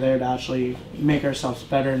 We're there to actually make ourselves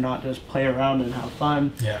better, not just play around and have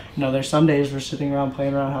fun. Yeah. You know, there's some days we're sitting around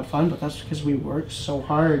playing around, have fun, but that's because we worked so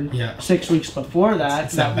hard. Yeah. 6 weeks before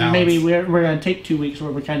that, that maybe we're gonna take 2 weeks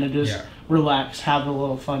where we kind of just relax, have a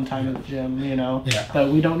little fun time at the gym. You know. Yeah. But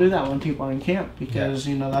we don't do that when people are in camp because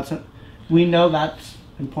you know we know that's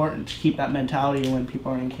important to keep that mentality when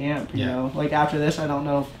people are in camp. You know, like after this, I don't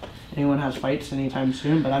know if anyone has fights anytime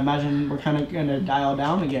soon, but I imagine we're kind of going to dial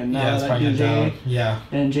down again now that DJ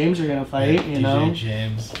and James are going to fight, you know.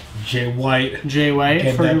 James, Jay White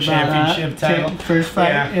for that championship title. First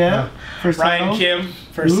fight, First Ryan title. Kim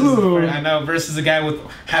versus a guy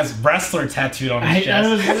has wrestler tattooed on his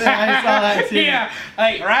chest. I saw that too.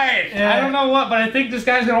 Like Ryan. I don't know what, but I think this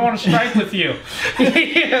guy's going to want to strike with you.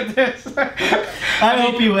 I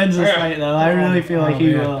hope he wins this fight, though. I really feel like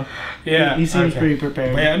he will. Yeah, he seems pretty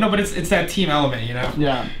prepared. But it's that team element, you know.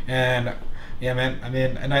 Yeah. And man, I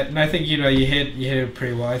mean, and I think you know you hit it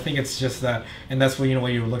pretty well. I think it's just that, and that's what you know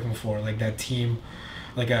what you were looking for, like that team,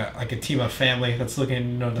 like a team of family that's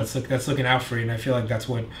looking, you know, that's looking out for you. And I feel like that's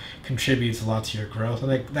what contributes a lot to your growth,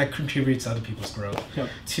 and that contributes to other people's growth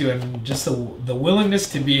too, and just the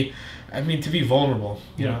willingness to be. I mean, to be vulnerable,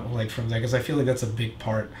 you know, like from that, because I feel like that's a big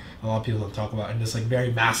part a lot of people don't talk about, and this like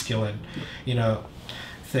very masculine, you know,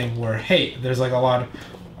 thing where, hey, there's like a lot of,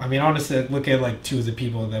 I mean, honestly, look at like two of the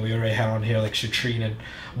people that we already had on here, like Shatrine and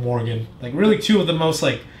Morgan, like really two of the most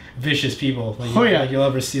like vicious people like, like you'll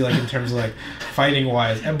ever see, like in terms of like fighting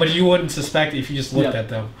wise, but you wouldn't suspect it if you just looked at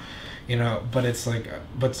them, you know. But it's like,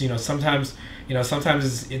 but you know, sometimes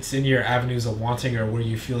it's in your avenues of wanting or where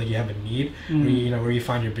you feel like you have a need, where you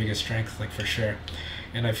find your biggest strength, like for sure.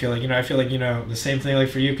 And I feel like the same thing like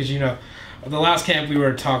for you, because you know, the last camp we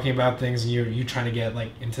were talking about things, and you trying to get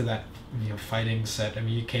like into that, you know, fighting set. I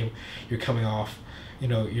mean, you're coming off, you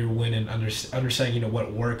know, your win and understanding, you know,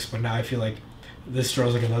 what works. But now I feel like this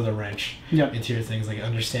throws like another wrench into your things, like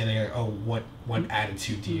understanding like, oh, what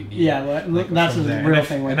attitude do you need? Yeah, like, that's the real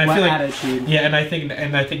thing. Like, what attitude? Yeah, and I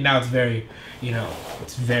think now it's very, you know,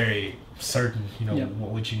 it's very certain, you know,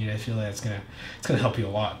 what you need. I feel like it's gonna help you a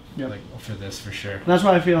lot, like for this for sure. That's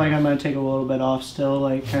why I feel like I'm gonna take a little bit off still,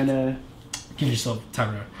 like kind of give yourself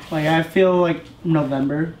time to. Like I feel like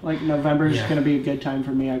November is gonna be a good time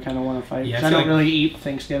for me. I kind of want to fight. I don't really eat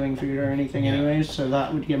Thanksgiving food or anything, anyways. So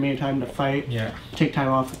that would give me a time to fight. Yeah. Take time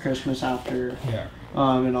off for Christmas after. Yeah.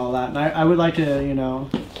 And all that. And I would like to, you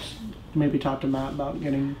know, maybe talk to Matt about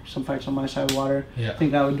getting some fights on my side of the water. Yeah. I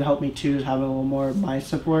think that would help me too, is having a little more of my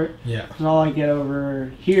support. Yeah. Because all I get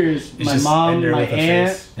over here is my mom, my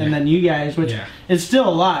aunt, and then you guys, which is still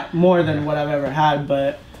a lot more than what I've ever had,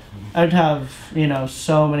 but I'd have, you know,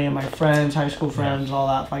 so many of my friends, high school friends, all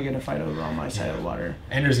that, if I get a fight over on my side of the water.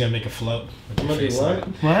 Andrew's gonna make a float. I'm gonna do what?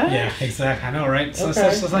 What? Yeah, exactly. I know, right? So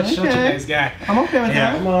such a nice guy. I'm okay with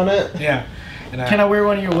that. I'm on it. Yeah. And, can I wear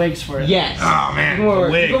one of your wigs for it? Yes. Oh man,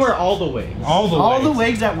 you can wear all the wigs. All the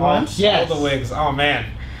wigs at once? Yes. All the wigs. Oh man.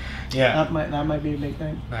 Yeah. That might be a big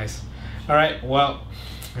thing. Nice. All right. Well,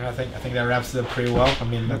 I think that wraps it up pretty well. I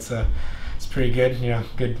mean, it's pretty good. You know,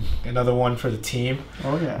 good, another one for the team.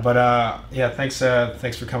 Oh yeah. But thanks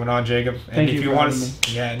for coming on, Jacob. And if you want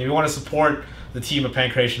to support the team of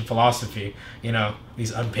Pancration Philosophy, you know,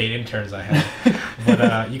 these unpaid interns I have.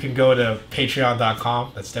 But you can go to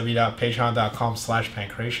patreon.com. That's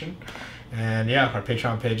www.patreon.com/Pancration. And our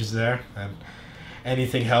Patreon page is there. And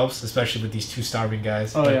anything helps, especially with these two starving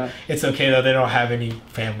guys. Oh, yeah. It's okay, though. They don't have any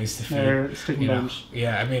families to feed. They're sticking bones.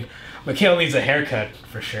 Yeah, I mean, Mikhail needs a haircut,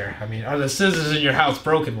 for sure. I mean, are the scissors in your house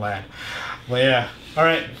broken, lad? Well, yeah. All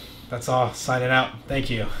right. That's all. Signing out. Thank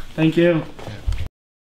you. Thank you. Yeah.